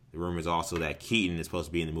movie. The rumor is also that Keaton is supposed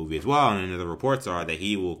to be in the movie as well. And the reports are that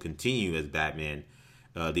he will continue as Batman,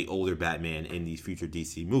 the older Batman in these future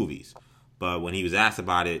DC movies. But when he was asked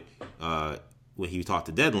about it, when he talked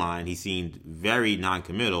to Deadline, he seemed very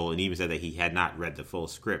non-committal and even said that he had not read the full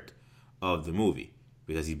script of the movie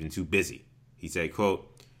because he's been too busy. He said, quote,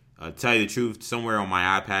 to tell you the truth, somewhere on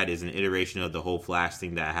my iPad is an iteration of the whole Flash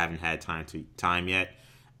thing that I haven't had time yet.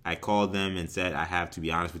 I called them and said, I have to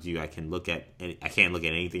be honest with you. I can't look at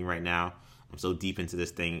anything right now. I'm so deep into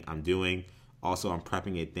this thing I'm doing. Also, I'm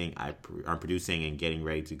prepping a thing I'm producing and getting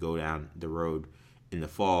ready to go down the road in the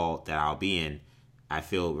fall that I'll be in. I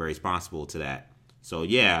feel very responsible to that. So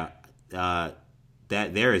yeah, that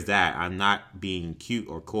there is that. I'm not being cute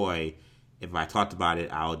or coy. If I talked about it,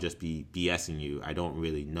 I'll just be BSing you. I don't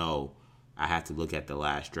really know. I have to look at the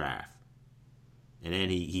last draft. And then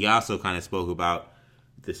he also kind of spoke about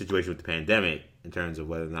the situation with the pandemic in terms of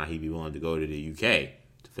whether or not he'd be willing to go to the UK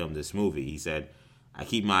to film this movie. He said, I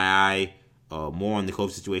keep my eye more on the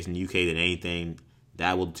COVID situation in the UK than anything.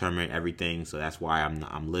 That will determine everything. So that's why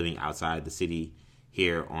I'm living outside the city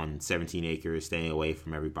here on 17 acres, staying away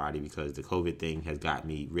from everybody because the COVID thing has got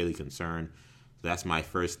me really concerned. So that's my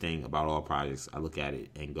first thing about all projects. I look at it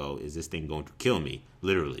and go, is this thing going to kill me?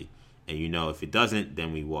 Literally. And if it doesn't,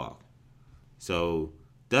 then we walk. So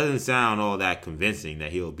doesn't sound all that convincing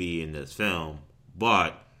that he'll be in this film,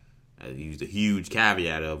 but I used a huge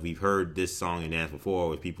caveat of we've heard this song and dance before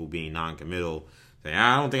with people being non-committal, saying,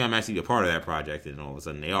 I don't think I'm actually a part of that project, and all of a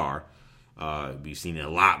sudden they are. We've seen it a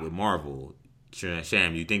lot with Marvel.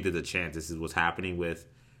 Sham, do you think there's a chance this is what's happening with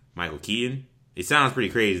Michael Keaton? It sounds pretty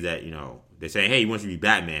crazy that, they're saying, hey, he wants you to be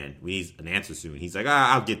Batman. We need an answer soon. He's like,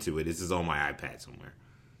 I'll get to it. This is on my iPad somewhere.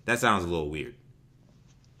 That sounds a little weird.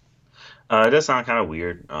 It does sound kind of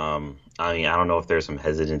weird. I mean, I don't know if there's some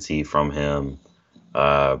hesitancy from him,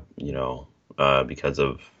 because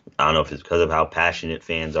of, I don't know if it's because of how passionate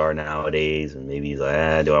fans are nowadays, and maybe he's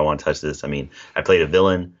like, do I want to touch this? I mean, I played a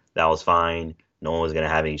villain, that was fine. No one was gonna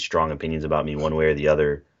have any strong opinions about me one way or the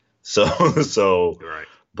other. So, Right.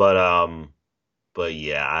 But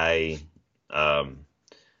yeah, I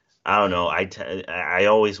don't know. I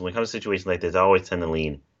always, when it comes to situations like this, I always tend to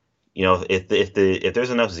lean. If there's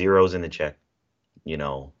enough zeros in the check,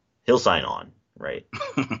 he'll sign on, right?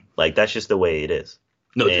 Like that's just the way it is.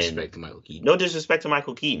 No disrespect to Michael Keaton. No disrespect to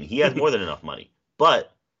Michael Keaton. He has more than enough money.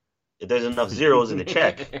 But if there's enough zeros in the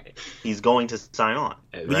check, he's going to sign on.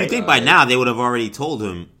 But you think by now they would have already told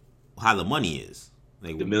him how the money is.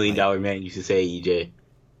 Like, the $1 Million Man used to say, EJ,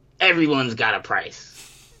 everyone's got a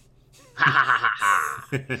price. Ha ha ha ha.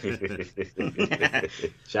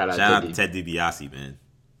 Shout out to Ted DiBiase, man.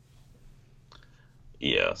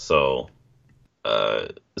 Yeah, so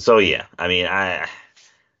yeah. I mean, I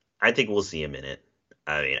think we'll see him in it.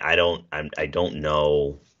 I mean, I don't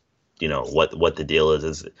know, what the deal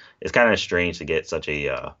is. It's kind of strange to get such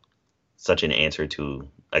an answer to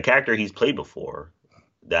a character he's played before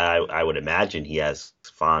that I would imagine he has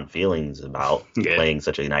fond feelings about playing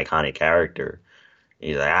such an iconic character.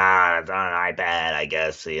 He's like, it's on an iPad, I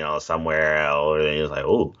guess, somewhere else. And he was like,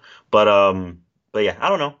 oh, but yeah, I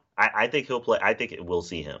don't know. I think he'll play. I think we'll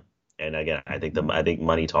see him. And again, I think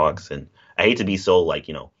money talks, and I hate to be so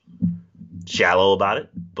shallow about it,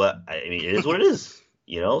 but I mean, it is what it is,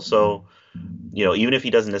 So, even if he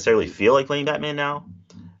doesn't necessarily feel like playing Batman now,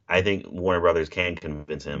 I think Warner Brothers can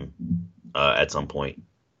convince him at some point,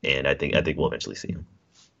 and I think we'll eventually see him.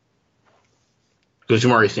 So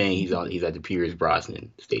Jamar is saying he's at the Pierce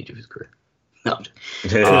Brosnan stage of his career. No.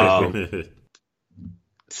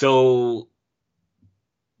 So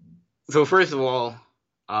first of all,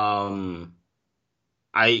 I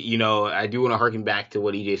do want to harken back to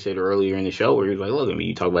what EJ said earlier in the show, where he was like, look, I mean,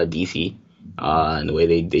 you talk about DC and the way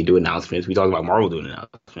they do announcements. We talk about Marvel doing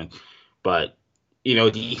announcements, but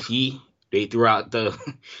DC They threw out the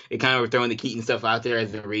they kind of were throwing the Keaton stuff out there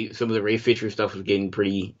as some of the Ray Fisher stuff was getting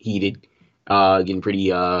pretty heated, getting pretty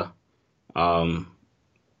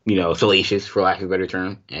salacious for lack of a better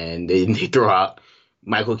term, and they throw out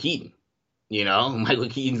Michael Keaton. Michael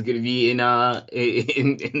Keaton's gonna be in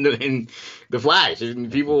the Flash,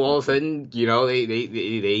 and people all of a sudden,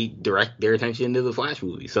 they direct their attention to the Flash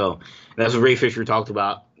movie. So that's what Ray Fisher talked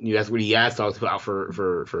about. That's what he has talked about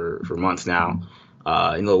for months now.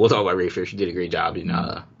 We'll talk about Ray Fisher. He did a great job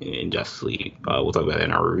in Justice League. We'll talk about that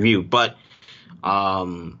in our review. But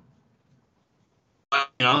it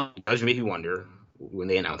does make you wonder when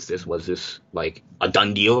they announced this. Was this like a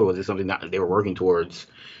done deal, or was this something that they were working towards?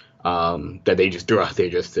 That they just threw out there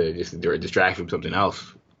just to distract from something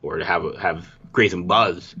else or to create some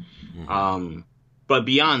buzz. Mm-hmm. But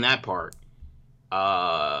beyond that part,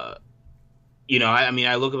 I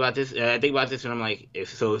look about this, I think about this, and I'm like,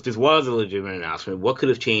 if this was a legitimate announcement, what could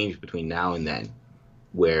have changed between now and then,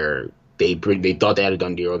 where they thought they had a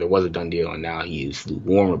done deal, or there was a done deal, and now he is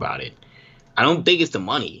warm about it? I don't think it's the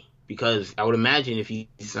money, because I would imagine if he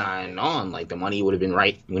signed on, like, the money would have been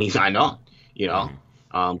right when he signed on. Mm-hmm.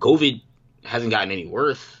 COVID hasn't gotten any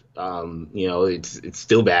worse. It's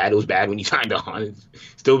still bad. It was bad when you signed on. It's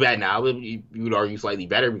still bad now, but you would argue slightly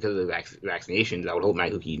better because of the vaccinations. I would hope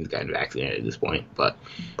Michael Keaton's gotten vaccinated at this point, but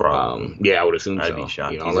I would assume I'd be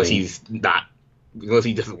shocked. Unless he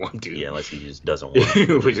doesn't want to. Yeah, unless he just doesn't want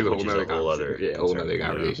to. which is a whole other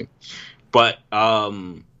conversation. But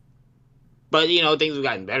things have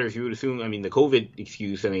gotten better. If you would assume, the COVID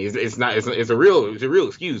excuse, it's a real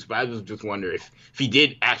excuse. But I just wonder if he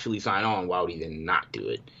did actually sign on, why would he then not do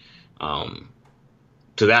it?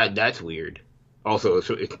 So that's weird. Also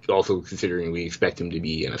considering we expect him to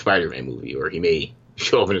be in a Spider-Man movie, or he may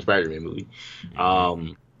show up in a Spider-Man movie.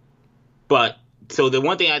 But so the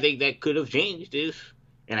one thing I think that could have changed is,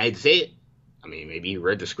 and I hate to say it, maybe he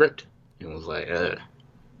read the script and was like,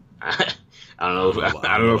 I don't know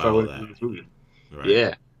if I would have seen this movie. Right.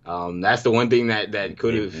 Yeah. That's the one thing that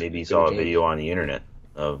could have. Maybe he saw a video on the internet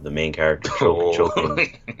of the main character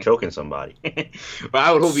choking somebody. But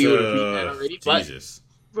I would hope he would have beat that already. Jesus.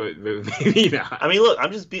 But maybe not. Look,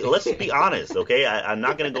 let's be honest, okay? I'm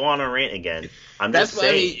not going to go on a rant again.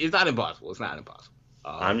 It's not impossible. It's not impossible.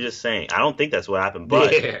 I'm just saying. I don't think that's what happened,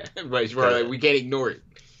 but we can't ignore it.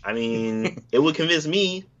 It would convince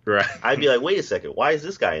me. Right. I'd be like, wait a second, why is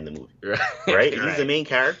this guy in the movie? Right? He's the main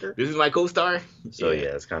character. This is my co-star. So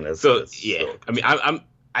yeah, it's kind of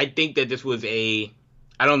I think that this was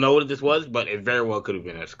I don't know what this was, but it very well could have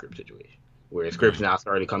been a script situation where scripts now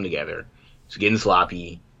started to come together. It's getting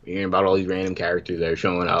sloppy. You're hearing about all these random characters that are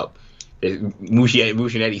showing up.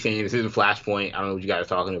 Muschietti saying this isn't Flashpoint. I don't know what you guys are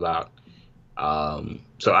talking about.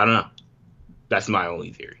 So I don't know. That's my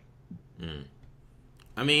only theory.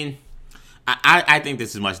 I think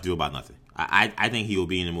this is much ado about nothing. I think he will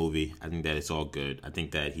be in the movie. I think that it's all good. I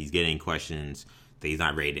think that he's getting questions that he's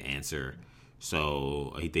not ready to answer.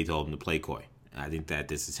 So they told him to play coy. I think that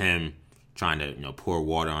this is him trying to pour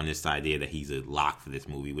water on this idea that he's a lock for this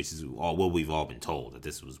movie, which is what we've all been told, that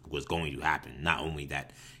this was going to happen. Not only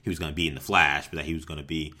that he was going to be in The Flash, but that he was going to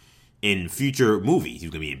be in future movies. He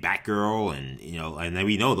was going to be in Batgirl, and then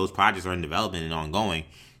we know those projects are in development and ongoing.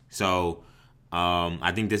 So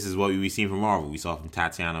I think this is what we've seen from Marvel. We saw from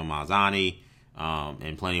Tatiana Maslany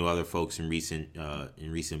and plenty of other folks in recent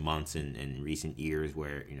months and recent years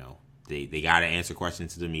where they got to answer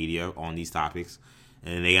questions to the media on these topics,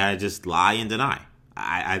 and they got to just lie and deny.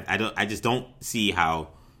 I just don't see how.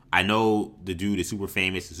 I know the dude is super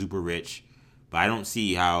famous and super rich, but I don't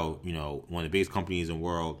see how one of the biggest companies in the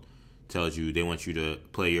world tells you they want you to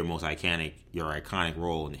play your iconic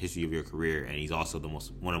role in the history of your career, and he's also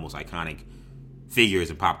one of the most iconic figures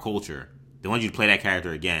in pop culture. They want you to play that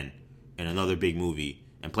character again in another big movie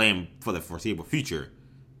and play him for the foreseeable future,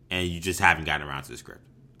 and you just haven't gotten around to the script.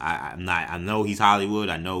 I know he's Hollywood.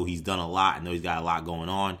 I know he's done a lot. I know he's got a lot going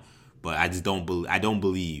on, but I just don't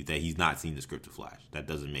believe that he's not seen the script of Flash. That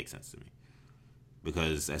doesn't make sense to me,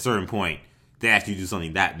 because at a certain point they ask you to do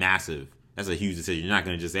something that massive. That's a huge decision. You're not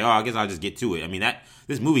going to just say, I guess I'll just get to it.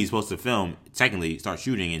 This movie is supposed to start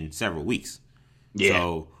shooting in several weeks. Yeah.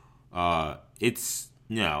 So it's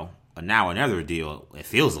now another deal. It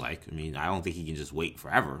feels like. I don't think he can just wait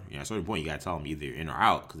forever. At a certain point, you got to tell him either in or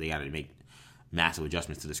out, because they got to make massive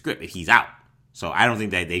adjustments to the script if he's out. So I don't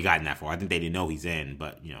think that they gotten that far. I think they didn't know he's in,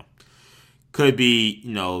 but could be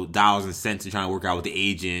dollars and cents to trying to work out with the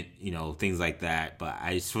agent, things like that. But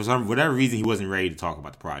for whatever reason, he wasn't ready to talk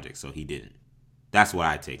about the project, so he didn't. That's what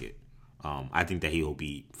I take it. I think that he'll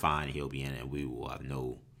be fine. He'll be in it. We will have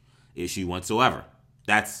no issue whatsoever.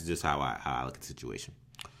 That's just how I look at the situation.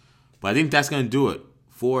 But I think that's going to do it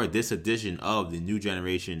for this edition of the New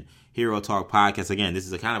Generation Hero Talk podcast. Again, this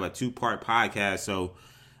is a kind of a 2-part podcast, so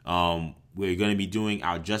we're going to be doing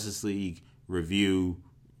our Justice League review.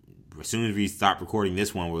 As soon as we stop recording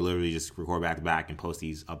this one, we'll literally just record back-to-back and post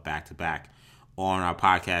these up back-to-back on our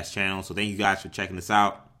podcast channel. So thank you guys for checking this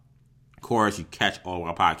out. Of course, you catch all of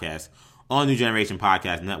our podcasts on New Generation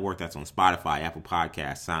Podcast Network. That's on Spotify, Apple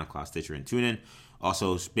Podcasts, SoundCloud, Stitcher, and TuneIn.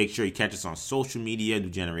 Also, make sure you catch us on social media,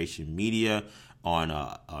 New Generation Media, on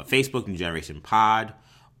Facebook, New Generation Pod,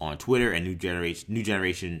 on Twitter, and New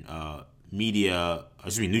Generation Media,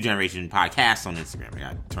 New Generation Podcast on Instagram. I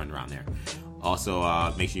got turned around there. Also,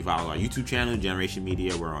 make sure you follow our YouTube channel, New Generation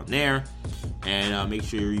Media. We're on there. And make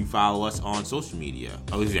sure you follow us on social media.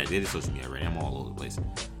 Oh, yeah, it is social media already. I'm all over the place.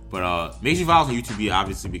 But make sure you follow us on YouTube,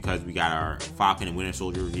 obviously, because we got our Falcon and Winter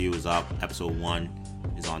Soldier review is up. Episode 1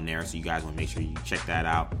 is on there, so you guys want to make sure you check that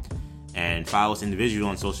out. And follow us individually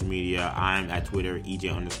on social media. I'm at Twitter,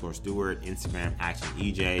 EJ_Stewart, Instagram,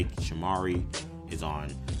 ActionEJ. Shamari is on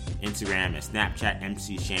Instagram and Snapchat,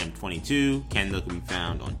 MCSham22. Kendall can be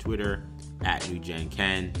found on Twitter at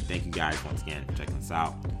NewGenKen. Thank you guys once again for checking us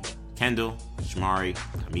out. Kendall, Shamari,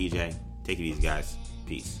 I'm EJ. Take it easy, guys.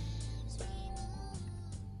 Peace.